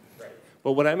ourselves.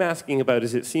 Well, what I'm asking about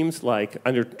is, it seems like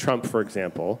under Trump, for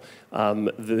example, who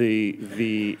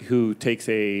takes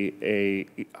a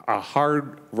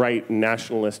hard right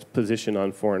nationalist position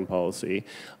on foreign policy,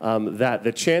 that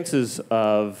the chances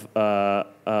of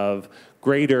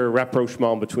greater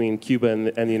rapprochement between Cuba and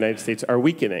the United States are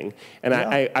weakening. And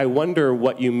yeah. I wonder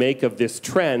what you make of this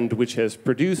trend, which has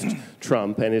produced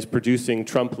Trump and is producing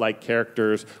Trump-like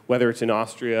characters, whether it's in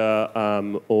Austria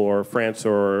or France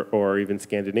or even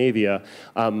Scandinavia,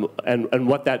 and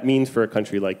what that means for a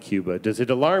country like Cuba. Does it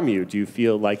alarm you? Do you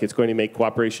feel like it's going to make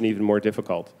cooperation even more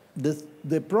difficult?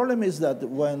 The problem is that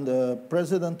when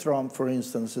President Trump, for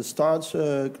instance, starts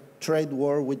a trade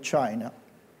war with China,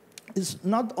 it's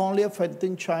not only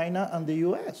affecting China and the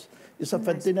US, it's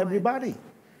affecting everybody.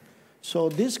 So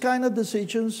these kind of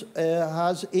decisions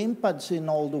has impacts in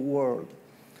all the world.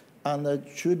 And it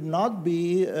should not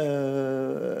be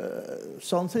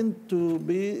something to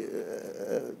be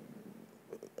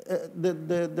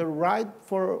the right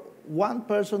for one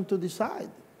person to decide.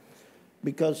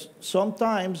 Because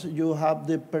sometimes you have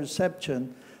the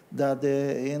perception that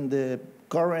in the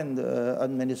current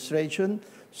administration,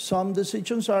 some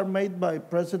decisions are made by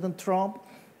President Trump,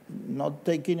 not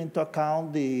taking into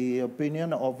account the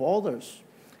opinion of others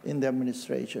in the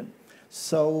administration.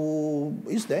 So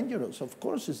it's dangerous. Of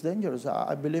course it's dangerous.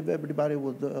 I believe everybody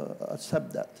would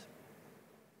accept that.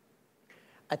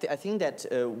 I think that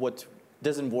what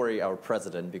doesn't worry our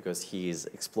president, because he is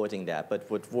exploiting that, but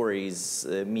what worries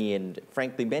me and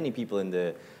frankly many people in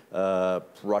the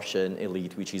Russian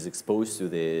elite, which is exposed to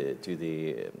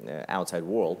the outside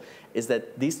world, is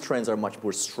that these trends are much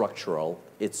more structural.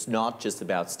 It's not just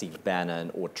about Steve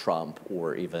Bannon or Trump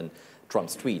or even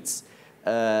Trump's tweets.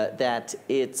 That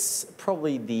it's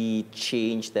probably the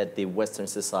change that the Western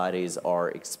societies are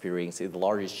experiencing, the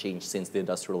largest change since the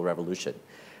Industrial Revolution.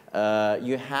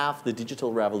 You have the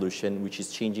digital revolution, which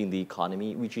is changing the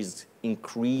economy, which is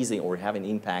increasing or having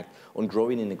impact on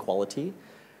growing inequality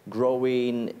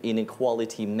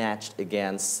matched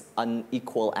against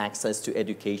unequal access to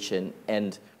education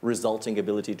and resulting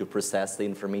ability to process the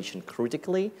information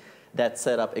critically. That's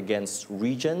set up against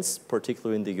regions,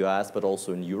 particularly in the US, but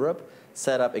also in Europe,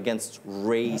 set up against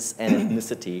race and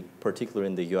ethnicity, particularly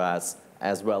in the US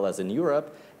as well as in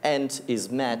Europe, and is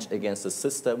matched against a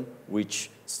system which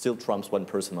still trumps one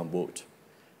person on vote.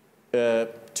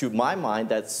 To my mind,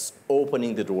 that's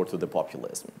opening the door to the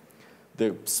populism.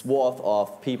 The swath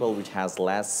of people which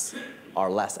are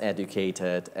less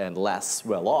educated and less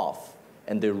well-off,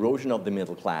 and the erosion of the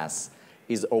middle class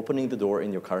is opening the door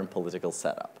in your current political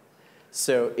setup.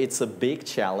 So it's a big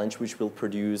challenge which will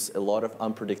produce a lot of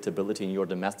unpredictability in your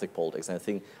domestic politics. And I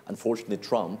think, unfortunately,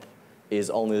 Trump is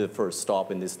only the first stop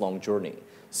in this long journey.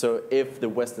 So if the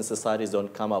Western societies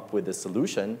don't come up with a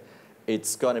solution,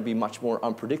 it's going to be much more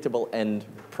unpredictable and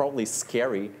probably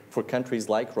scary for countries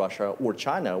like Russia or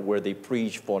China, where they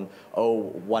preach for, oh,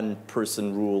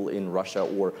 one-person rule in Russia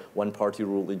or one-party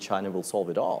rule in China will solve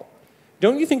it all.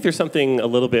 Don't you think there's something a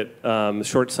little bit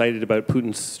short-sighted about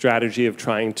Putin's strategy of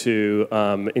trying to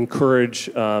encourage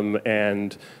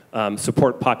and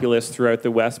support populists throughout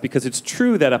the West? Because it's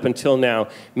true that up until now,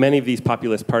 many of these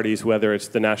populist parties, whether it's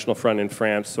the National Front in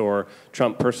France or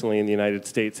Trump personally in the United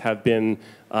States, have been,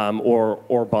 or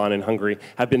Orban in Hungary,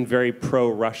 have been very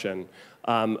pro-Russian.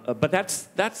 But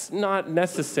that's not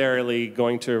necessarily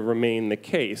going to remain the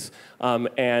case.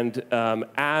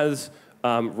 As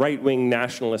right-wing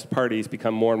nationalist parties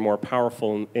become more and more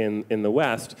powerful in the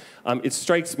West, it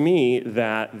strikes me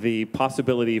that the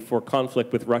possibility for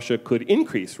conflict with Russia could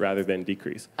increase rather than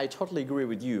decrease. I totally agree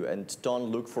with you, and don't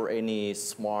look for any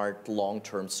smart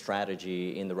long-term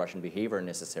strategy in the Russian behavior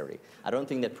necessary. I don't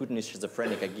think that Putin is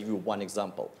schizophrenic. I give you one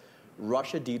example.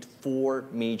 Russia did 4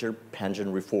 major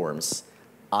pension reforms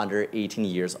under 18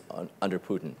 years under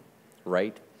Putin,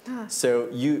 right? So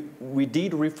we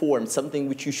did reform something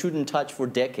which you shouldn't touch for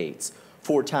decades,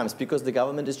 4 times, because the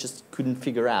government just couldn't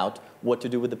figure out what to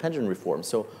do with the pension reform.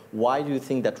 So why do you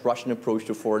think that Russian approach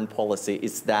to foreign policy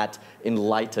is that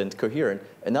enlightened, coherent?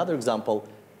 Another example,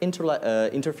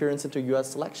 interference into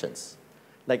US elections.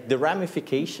 Like the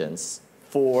ramifications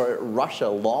for Russia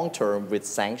long-term with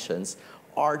sanctions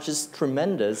are just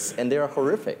tremendous, and they are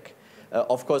horrific.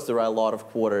 Of course, there are a lot of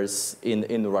quarters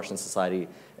in the Russian society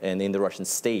and in the Russian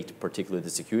state, particularly the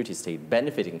security state,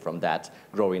 benefiting from that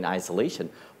growing isolation.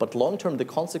 But long-term, the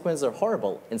consequences are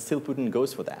horrible, and still Putin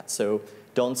goes for that. So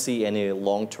don't see any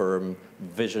long-term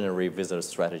visionary visitor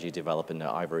strategy develop in the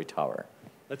ivory tower.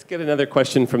 Let's get another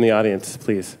question from the audience,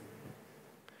 please.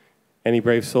 Any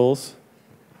brave souls?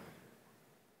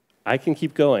 I can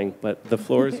keep going, but the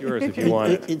floor is yours if you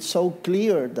want it. It's so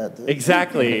clear that...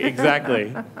 Exactly,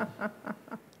 exactly.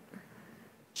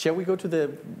 Shall we go to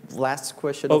the last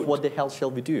question of what the hell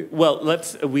shall we do? Well,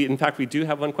 in fact, we do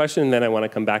have one question, and then I want to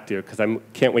come back to you, because I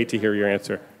can't wait to hear your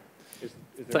answer. Is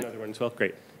there another one as well?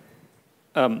 Great.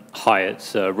 Hi,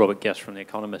 it's Robert Guest from The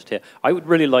Economist here. I would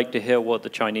really like to hear what the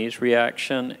Chinese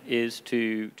reaction is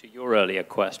to your earlier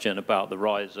question about the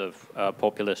rise of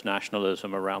populist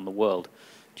nationalism around the world.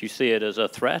 Do you see it as a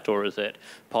threat, or is it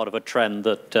part of a trend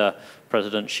that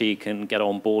President Xi can get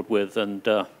on board with and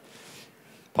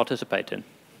participate in?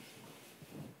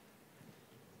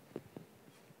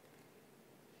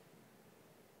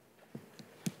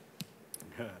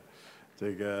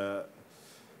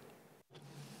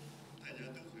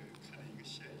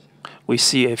 We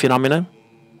see a phenomenon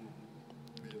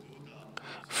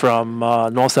from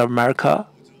North America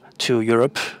to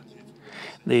Europe.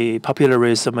 The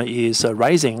popularism is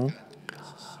rising.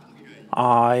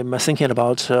 I'm thinking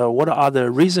about what are the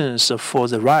reasons for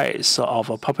the rise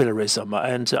of popularism,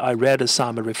 and I read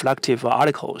some reflective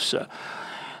articles.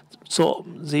 So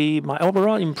my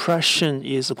overall impression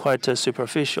is quite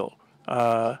superficial.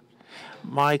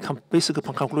 My basic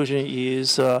conclusion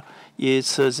is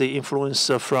it's the influence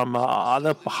from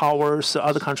other powers,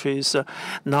 other countries,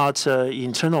 not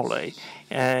internally.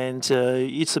 And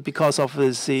it's because of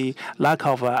the lack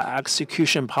of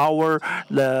execution power,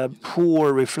 the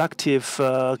poor reflective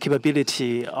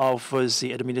capability of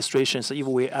the administration. So if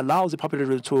we allow the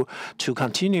populism to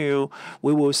continue,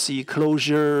 we will see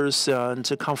closures and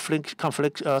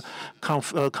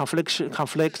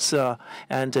conflicts,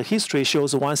 and history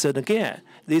shows once and again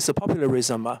this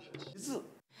popularism.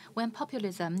 When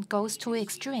populism goes to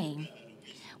extreme,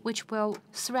 which will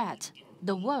threat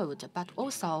the world, but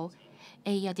also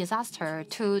a disaster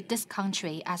to this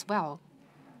country as well.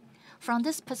 From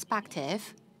this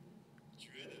perspective,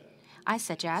 I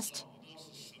suggest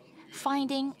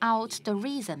finding out the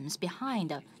reasons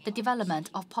behind the development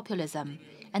of populism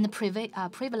and the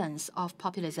prevalence of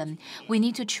populism. We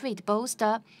need to treat both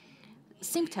the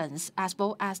symptoms as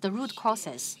well as the root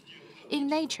causes. In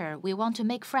nature, we want to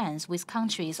make friends with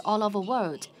countries all over the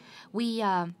world. We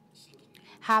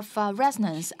have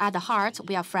resonance at the heart.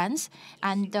 We are friends,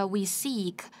 and we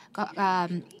seek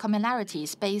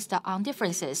commonalities based on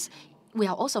differences. We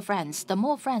are also friends. The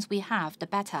more friends we have, the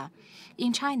better.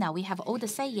 In China, we have old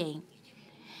saying,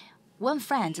 one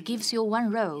friend gives you one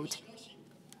road.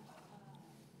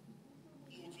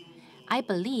 I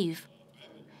believe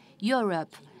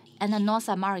Europe and North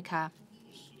America,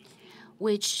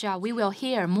 which we will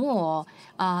hear more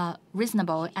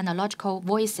reasonable and logical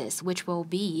voices, which will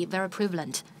be very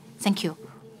prevalent. Thank you.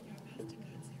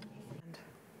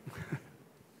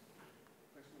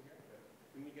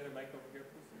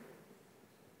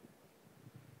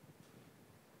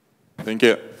 Thank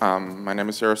you. My name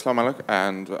is Yaroslav Malek,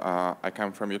 and I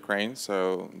come from Ukraine,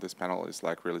 so this panel is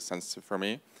like really sensitive for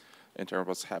me in terms of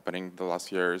what's happening the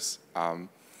last years.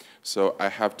 So I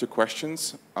have two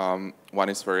questions. One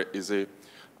is very easy.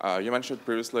 You mentioned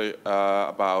previously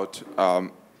about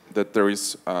that there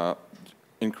is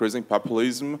increasing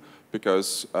populism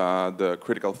because the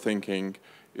critical thinking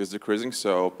is decreasing,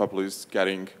 so populists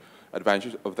getting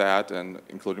advantage of that, and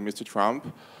including Mr.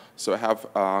 Trump. So I have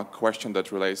a question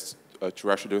that relates to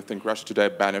Russia. Do you think Russia today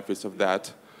benefits of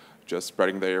that, just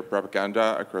spreading their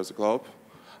propaganda across the globe?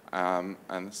 And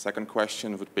the second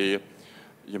question would be,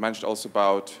 you mentioned also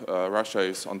about Russia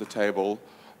is on the table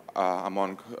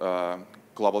among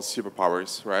global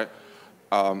superpowers, right?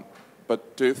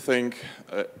 But do you think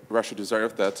Russia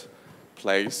deserves that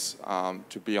place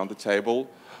to be on the table,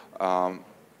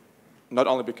 not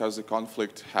only because the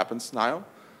conflict happens now,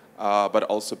 but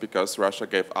also because Russia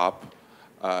gave up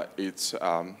its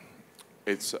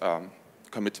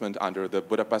commitment under the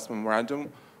Budapest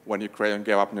Memorandum when Ukraine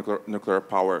gave up nuclear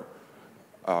power?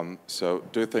 So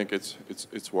do you think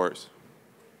it's worse?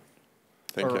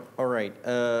 Thank you. All right.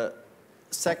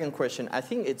 Second question. I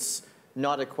think it's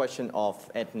not a question of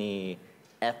ethic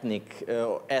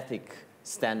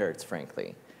standards,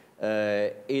 frankly.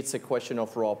 It's a question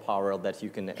of raw power that you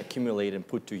can accumulate and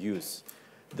put to use.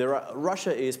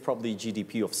 Russia is probably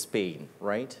GDP of Spain,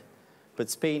 right? But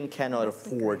Spain cannot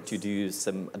afford to do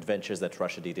some adventures that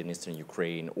Russia did in eastern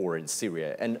Ukraine or in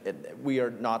Syria. And we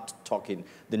are not talking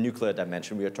the nuclear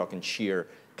dimension, we are talking sheer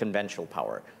conventional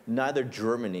power. Neither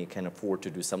Germany can afford to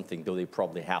do something, though they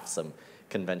probably have some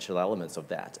conventional elements of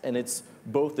that. And it's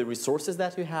both the resources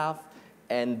that you have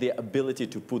and the ability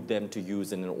to put them to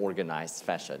use in an organized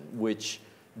fashion, which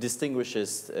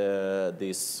distinguishes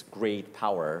this great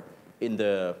power in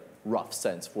the rough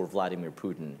sense for Vladimir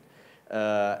Putin.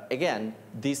 Again,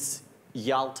 this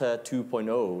Yalta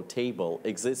 2.0 table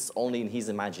exists only in his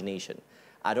imagination.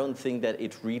 I don't think that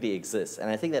it really exists. And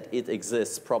I think that it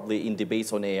exists probably in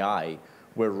debates on AI,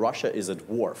 where Russia is a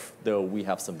dwarf, though we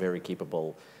have some very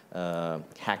capable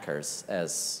hackers,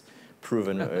 as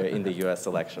proven in the US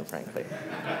election, frankly.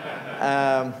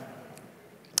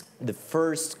 The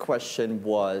first question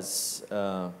was,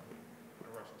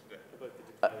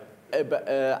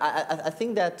 I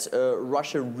think that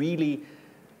Russia really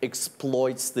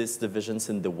exploits these divisions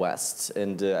in the West,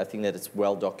 and I think that it's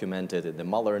well documented in the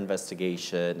Mueller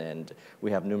investigation, and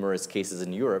we have numerous cases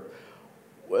in Europe.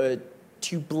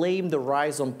 To blame the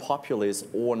rise on populism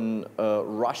on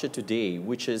Russia Today,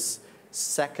 which is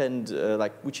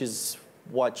which is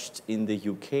watched in the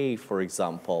UK, for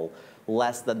example,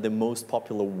 less than the most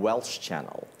popular Welsh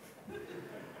channel.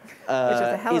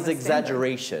 Is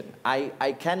exaggeration.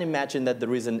 I can imagine that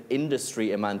there is an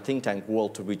industry among think tank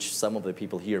world to which some of the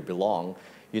people here belong,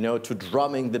 to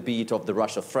drumming the beat of the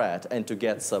Russia threat and to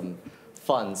get some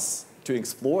funds to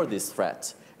explore this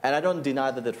threat. And I don't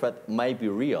deny that the threat might be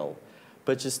real,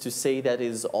 but just to say that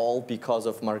is all because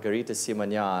of Margarita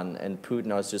Simonyan and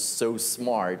Putin are just so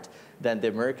smart that the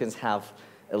Americans have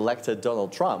elected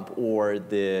Donald Trump or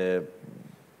the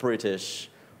British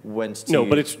went to... No,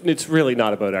 but it's really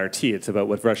not about RT. It's about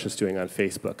what Russia's doing on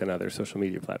Facebook and other social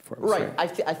media platforms. Right. I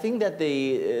think that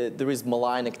there is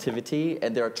malign activity,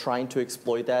 and they're trying to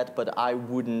exploit that, but I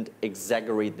wouldn't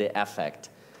exaggerate the effect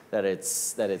that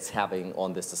it's having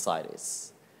on the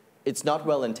societies. It's not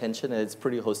well-intentioned, and it's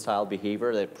pretty hostile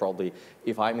behavior that probably,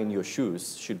 if I'm in your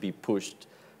shoes, should be pushed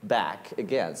back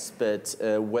against. But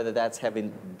whether that's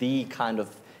having the kind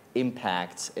of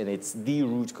impact and it's the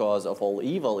root cause of all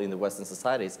evil in the Western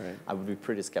societies, right, I would be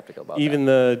pretty skeptical about Even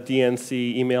that. the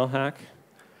DNC email hack?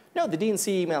 No, the DNC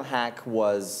email hack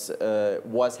was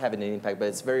having an impact, but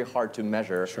it's very hard to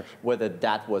measure whether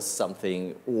that was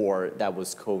something, or that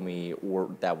was Comey, or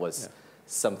that was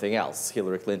something else.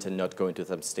 Hillary Clinton not going to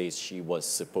some states she was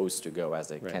supposed to go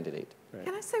as a candidate. Right.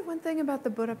 Can I say one thing about the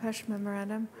Budapest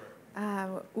Memorandum?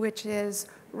 Which is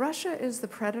Russia is the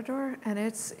predator, and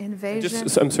its invasion.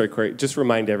 I'm sorry, Kori. Just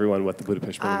remind everyone what the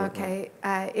Budapest Memorandum is.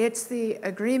 Okay, it's the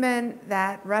agreement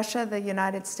that Russia, the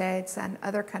United States, and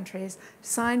other countries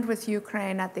signed with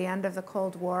Ukraine at the end of the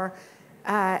Cold War,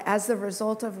 as the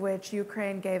result of which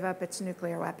Ukraine gave up its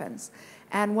nuclear weapons.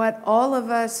 And what all of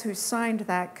us who signed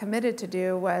that committed to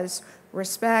do was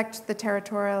respect the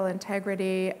territorial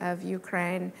integrity of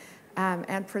Ukraine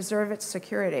and preserve its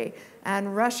security.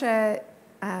 And Russia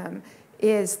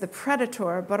is the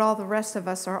predator, but all the rest of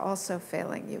us are also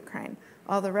failing Ukraine.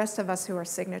 All the rest of us who are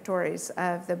signatories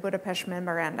of the Budapest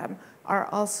Memorandum are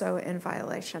also in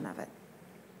violation of it.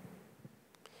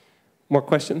 More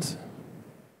questions?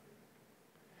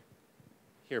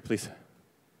 Here, please.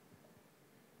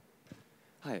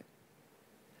 Hi.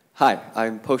 Hi,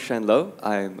 I'm Po-Shan Lo.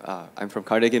 I'm from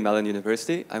Carnegie Mellon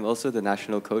University. I'm also the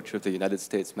national coach of the United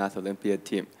States Math Olympiad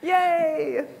team.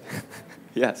 Yay!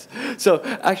 Yes. So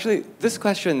actually, this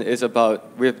question is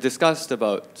about, we've discussed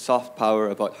about soft power,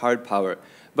 about hard power,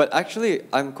 but actually,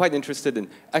 I'm quite interested in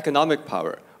economic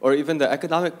power, or even the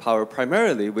economic power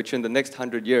primarily, which in the next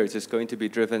 100 years is going to be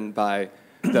driven by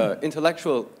the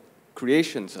intellectual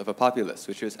creations of a populace,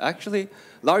 which is actually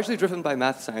largely driven by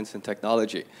math, science, and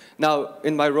technology. Now,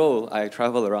 in my role, I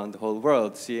travel around the whole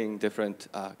world seeing different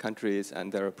countries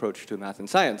and their approach to math and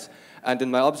science. And in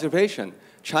my observation,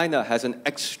 China has an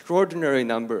extraordinary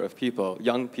number of people,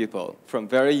 young people, from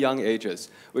very young ages,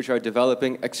 which are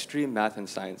developing extreme math and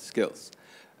science skills.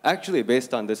 Actually,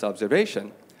 based on this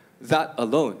observation, that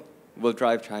alone will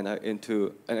drive China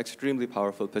into an extremely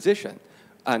powerful position.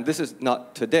 And this is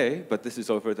not today, but this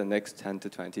is over the next 10 to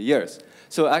 20 years.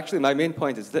 So actually, my main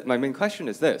point is that my main question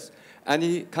is this: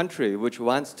 any country which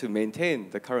wants to maintain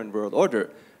the current world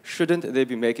order, shouldn't they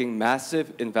be making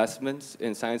massive investments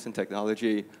in science and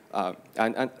technology,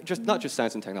 and just not just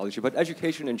science and technology, but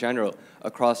education in general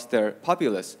across their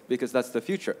populace, because that's the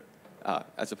future,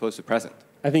 as opposed to present?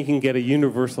 I think you can get a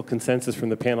universal consensus from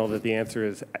the panel that the answer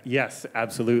is yes,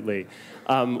 absolutely.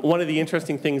 One of the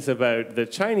interesting things about the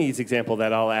Chinese example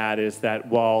that I'll add is that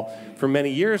while for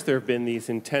many years there have been these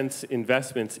intense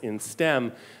investments in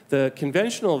STEM, the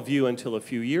conventional view until a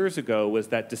few years ago was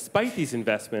that despite these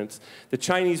investments, the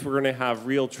Chinese were going to have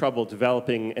real trouble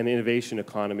developing an innovation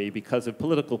economy because of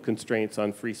political constraints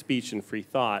on free speech and free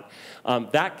thought.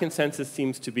 That consensus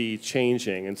seems to be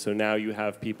changing, and so now you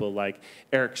have people like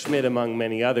Eric Schmidt, among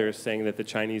many others, saying that the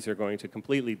Chinese are going to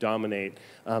completely dominate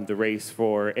the race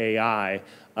for AI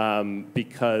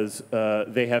because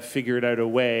they have figured out a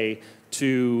way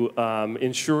to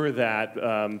ensure that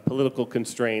political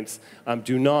constraints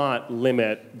do not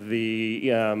limit the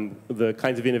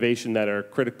kinds of innovation that are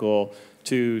critical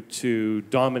to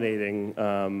dominating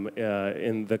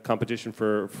in the competition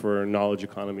for knowledge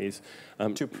economies.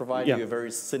 To provide you a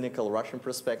very cynical Russian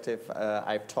perspective,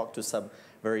 I've talked to some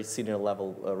very senior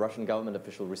level Russian government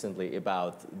official recently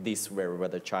about this,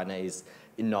 whether China is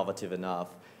innovative enough.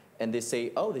 And they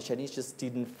say, oh, the Chinese just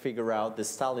didn't figure out the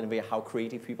style in a way how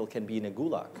creative people can be in a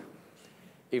gulag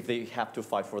if they have to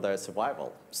fight for their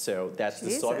survival. So that's the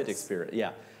Soviet experience.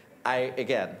 Yeah.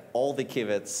 Again, all the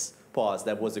caveats paused.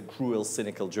 That was a cruel,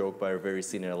 cynical joke by a very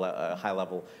senior,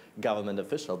 high-level government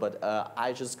official. But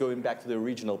I just going back to the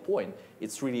original point,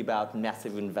 it's really about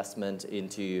massive investment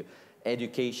into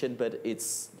education, but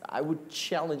I would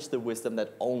challenge the wisdom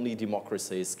that only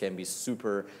democracies can be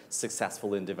super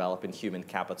successful in developing human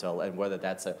capital, and whether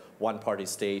that's a one-party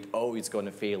state, oh, it's going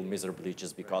to fail miserably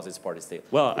just because it's party state.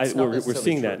 Well, we're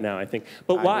seeing that now, I think.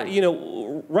 But why,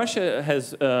 Russia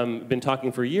has been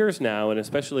talking for years now, and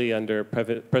especially under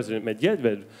President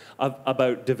Medvedev,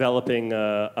 about developing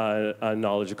a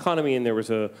knowledge economy, and there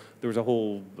was a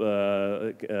whole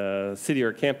city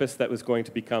or campus that was going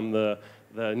to become the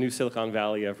new Silicon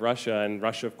Valley of Russia, and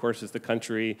Russia, of course, is the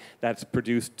country that's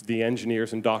produced the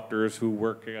engineers and doctors who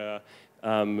work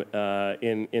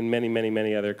in many, many,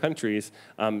 many other countries,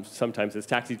 sometimes as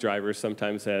taxi drivers,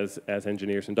 sometimes as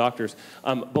engineers and doctors.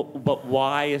 But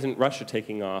why isn't Russia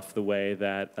taking off the way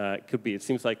that it could be? It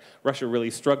seems like Russia really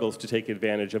struggles to take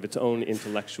advantage of its own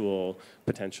intellectual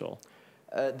potential.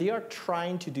 They are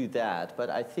trying to do that, but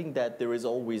I think that there is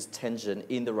always tension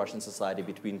in the Russian society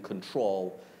between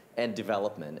control and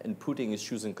development, and Putin is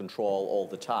choosing control all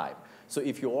the time. So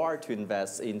if you are to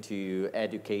invest into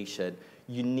education,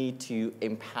 you need to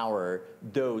empower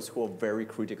those who are very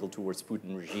critical towards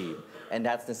Putin regime, and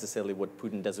that's necessarily what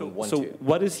Putin doesn't want to. So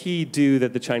what does he do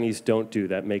that the Chinese don't do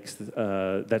that makes,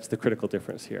 that's the critical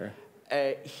difference here?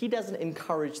 He doesn't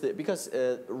encourage that, because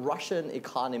Russian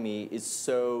economy is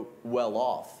so well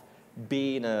off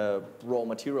being a raw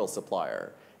material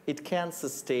supplier. It can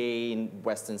sustain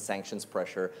Western sanctions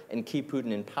pressure and keep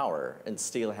Putin in power and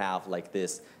still have like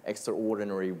this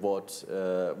extraordinary vote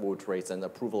rates and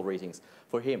approval ratings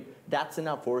for him. That's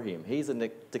enough for him. He's a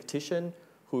tactician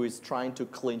who is trying to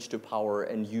clinch to power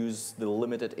and use the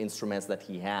limited instruments that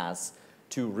he has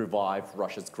to revive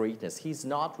Russia's greatness. He's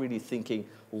not really thinking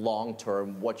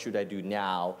long-term, what should I do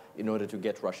now in order to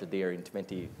get Russia there in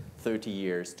 20, 30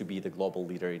 years to be the global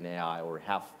leader in AI or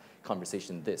have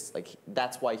conversation this. Like,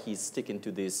 that's why he's sticking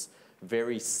to these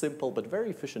very simple but very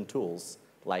efficient tools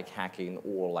like hacking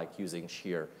or like using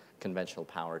sheer conventional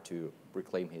power to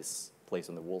reclaim his place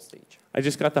on the world stage. I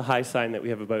just got the high sign that we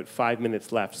have about 5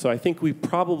 minutes left, so I think we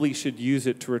probably should use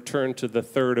it to return to the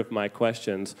third of my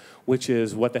questions, which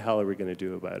is, what the hell are we going to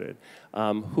do about it?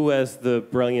 Who has the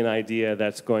brilliant idea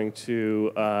that's going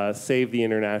to save the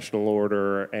international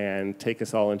order and take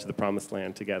us all into the promised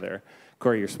land together?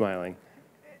 Kori, you're smiling.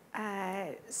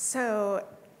 So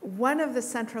one of the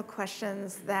central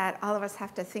questions that all of us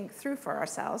have to think through for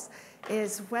ourselves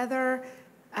is whether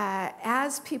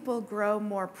as people grow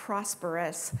more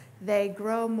prosperous, they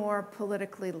grow more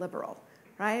politically liberal,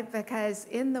 right? Because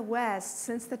in the West,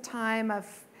 since the time of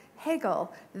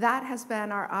Hegel, that has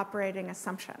been our operating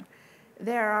assumption.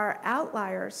 There are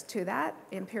outliers to that: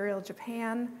 Imperial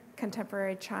Japan,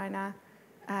 contemporary China,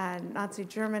 Nazi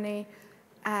Germany,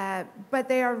 but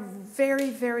they are very,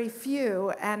 very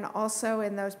few, and also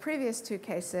in those previous two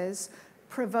cases,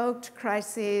 provoked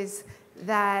crises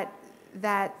that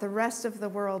the rest of the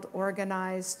world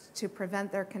organized to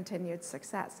prevent their continued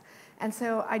success. And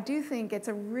so I do think it's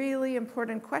a really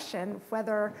important question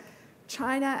whether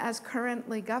China, as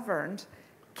currently governed,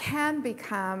 can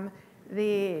become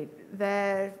the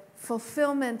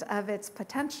fulfillment of its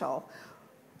potential.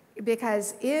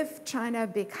 Because if China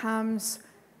becomes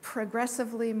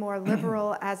progressively more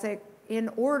liberal in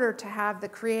order to have the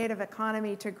creative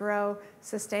economy to grow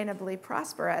sustainably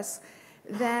prosperous,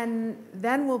 then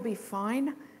we'll be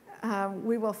fine.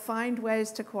 We will find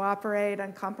ways to cooperate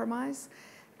and compromise.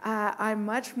 I'm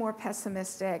much more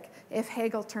pessimistic if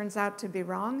Hegel turns out to be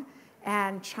wrong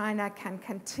and China can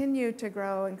continue to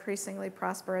grow increasingly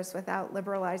prosperous without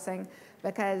liberalizing,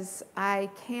 because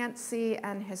I can't see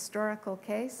an historical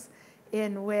case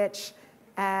in which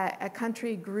a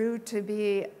country grew to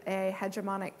be a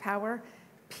hegemonic power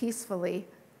peacefully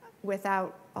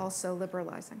without also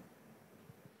liberalizing.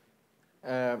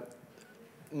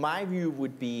 My view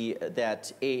would be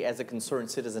that, as a concerned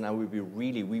citizen, I would be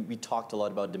we talked a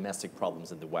lot about domestic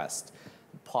problems in the West.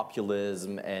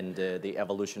 Populism and the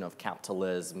evolution of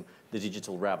capitalism, the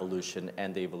digital revolution,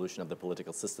 and the evolution of the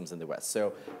political systems in the West.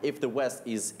 So if the West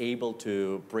is able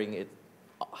to bring its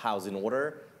house in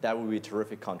order, that would be a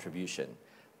terrific contribution.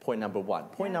 Point number one.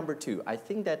 Point number two, I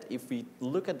think that if we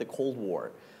look at the Cold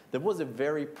War, there was a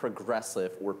very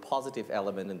progressive or positive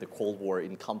element in the Cold War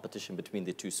in competition between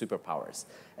the two superpowers.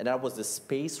 And that was the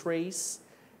space race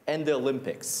and the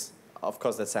Olympics. Of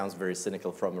course, that sounds very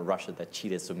cynical from Russia that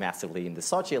cheated so massively in the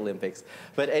Sochi Olympics.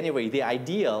 But anyway, the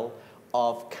ideal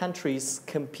of countries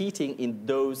competing in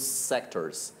those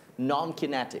sectors,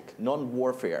 non-kinetic,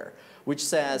 non-warfare, which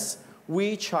says,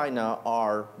 we, China,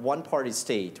 are one-party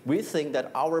state. We think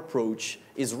that our approach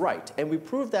is right. And we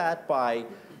prove that by,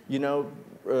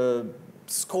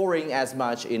 scoring as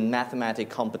much in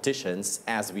mathematical competitions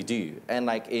as we do. And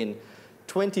like in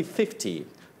 2050,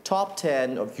 top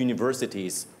 10 of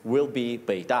universities will be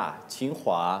Beida,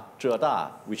 Tsinghua,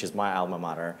 Zheda, which is my alma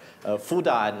mater,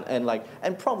 Fudan,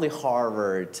 and probably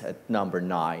Harvard at number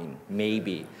 9,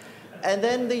 maybe. And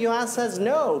then the US says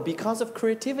no, because of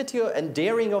creativity and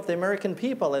daring of the American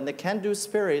people and the can-do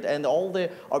spirit and all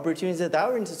the opportunities that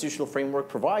our institutional framework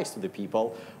provides to the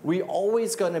people, we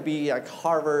always going to be like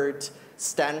Harvard,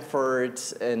 Stanford,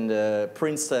 and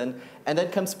Princeton. And then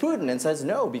comes Putin and says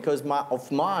no, because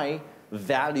of my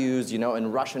values,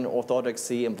 and Russian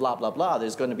orthodoxy and blah, blah, blah.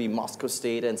 There's going to be Moscow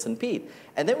State and St. Pete.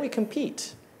 And then we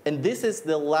compete. And this is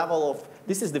the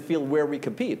this is the field where we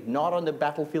compete, not on the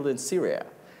battlefield in Syria.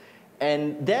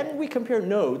 And then we compare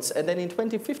notes, and then in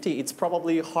 2050, it's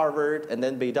probably Harvard, and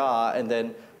then Beida, and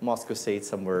then Moscow State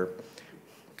somewhere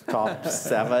top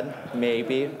 7,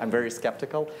 maybe. I'm very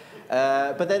skeptical.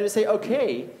 But then we say,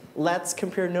 okay, let's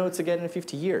compare notes again in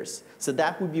 50 years. So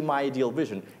that would be my ideal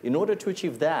vision. In order to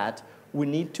achieve that, we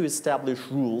need to establish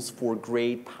rules for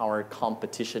great power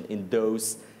competition in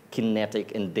those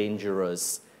kinetic and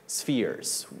dangerous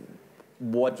spheres.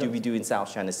 What do we do in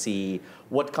South China Sea?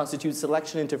 What constitutes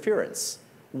election interference?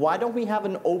 Why don't we have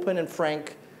an open and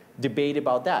frank debate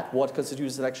about that? What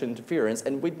constitutes election interference?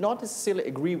 And we'd not necessarily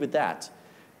agree with that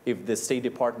if the State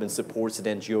Department supports an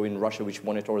NGO in Russia which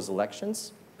monitors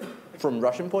elections. From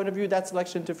Russian point of view, that's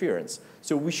election interference.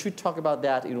 So we should talk about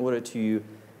that in order to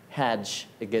hedge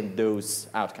against those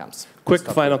outcomes. Quick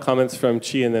final comments from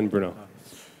Chi and then Bruno.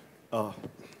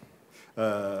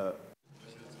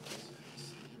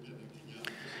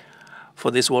 For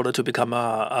this world to become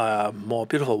a more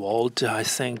beautiful world, I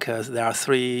think there are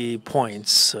 3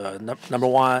 points. Number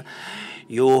one,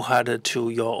 you had to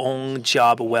your own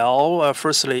job well.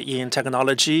 Firstly, in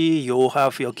technology, you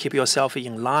keep yourself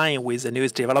in line with the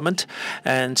newest development,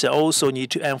 and also need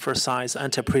to emphasize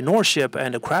entrepreneurship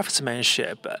and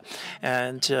craftsmanship.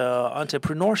 And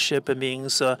entrepreneurship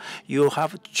means you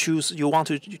want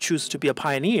to choose to be a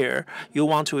pioneer. You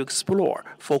want to explore.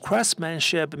 For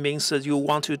craftsmanship means you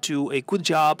want to do a good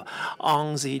job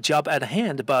on the job at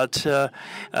hand. But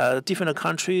different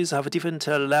countries have a different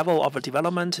level of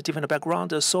development, different background.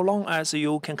 So long as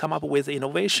you can come up with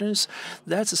innovations,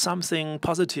 that's something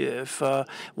positive.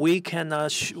 We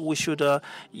should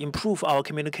improve our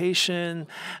communication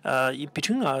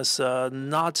between us.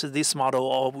 Not this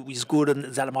model is good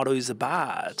and that model is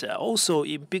bad. Also,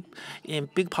 in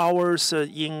big powers,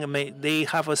 they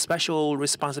have special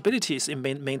responsibilities in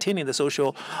maintaining the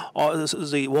social or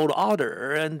the world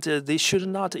order, and they should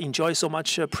not enjoy so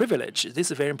much privilege. This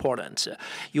is very important.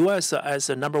 U.S. as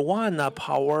a #1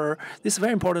 power, this is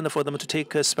very important for them to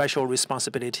take special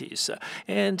responsibilities.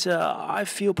 And I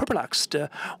feel perplexed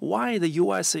why the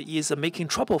U.S. is making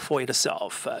trouble for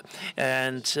itself.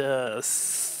 And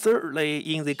thirdly,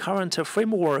 in the current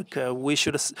framework, we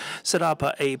should set up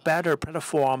a better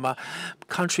platform.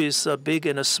 Countries big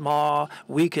and small,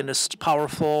 weak and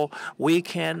powerful, we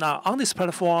can, on this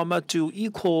platform, do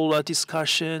equal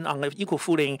discussion on an equal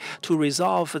footing to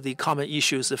resolve the common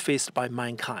issues faced by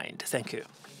mankind. Thank you.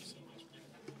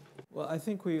 Well, I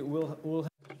think we'll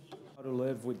have how to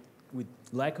live with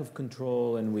lack of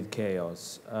control and with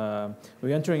chaos.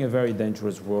 We're entering a very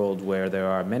dangerous world where there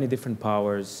are many different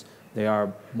powers. They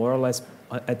are more or less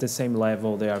at the same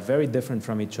level. They are very different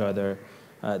from each other.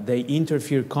 They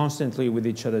interfere constantly with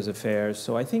each other's affairs.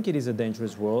 So I think it is a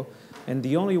dangerous world. And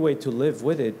the only way to live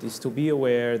with it is to be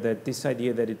aware that this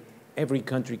idea that every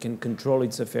country can control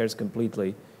its affairs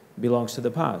completely belongs to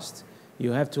the past.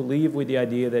 You have to live with the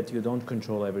idea that you don't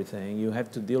control everything. You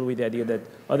have to deal with the idea that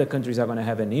other countries are going to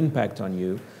have an impact on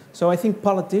you. So I think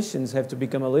politicians have to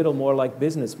become a little more like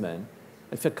businessmen.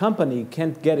 If a company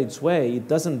can't get its way, it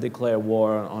doesn't declare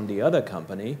war on the other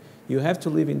company. You have to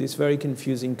live in this very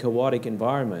confusing, chaotic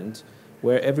environment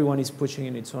where everyone is pushing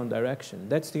in its own direction.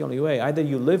 That's the only way. Either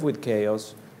you live with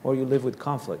chaos or you live with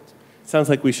conflict. Sounds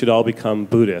like we should all become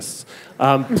Buddhists.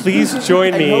 Please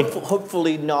join me. And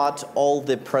hopefully not all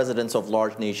the presidents of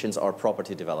large nations are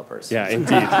property developers. Yeah,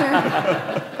 indeed.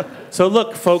 So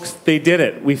look, folks, they did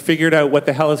it. We figured out what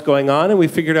the hell is going on, and we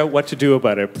figured out what to do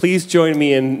about it. Please join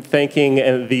me in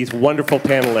thanking these wonderful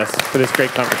panelists for this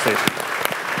great conversation.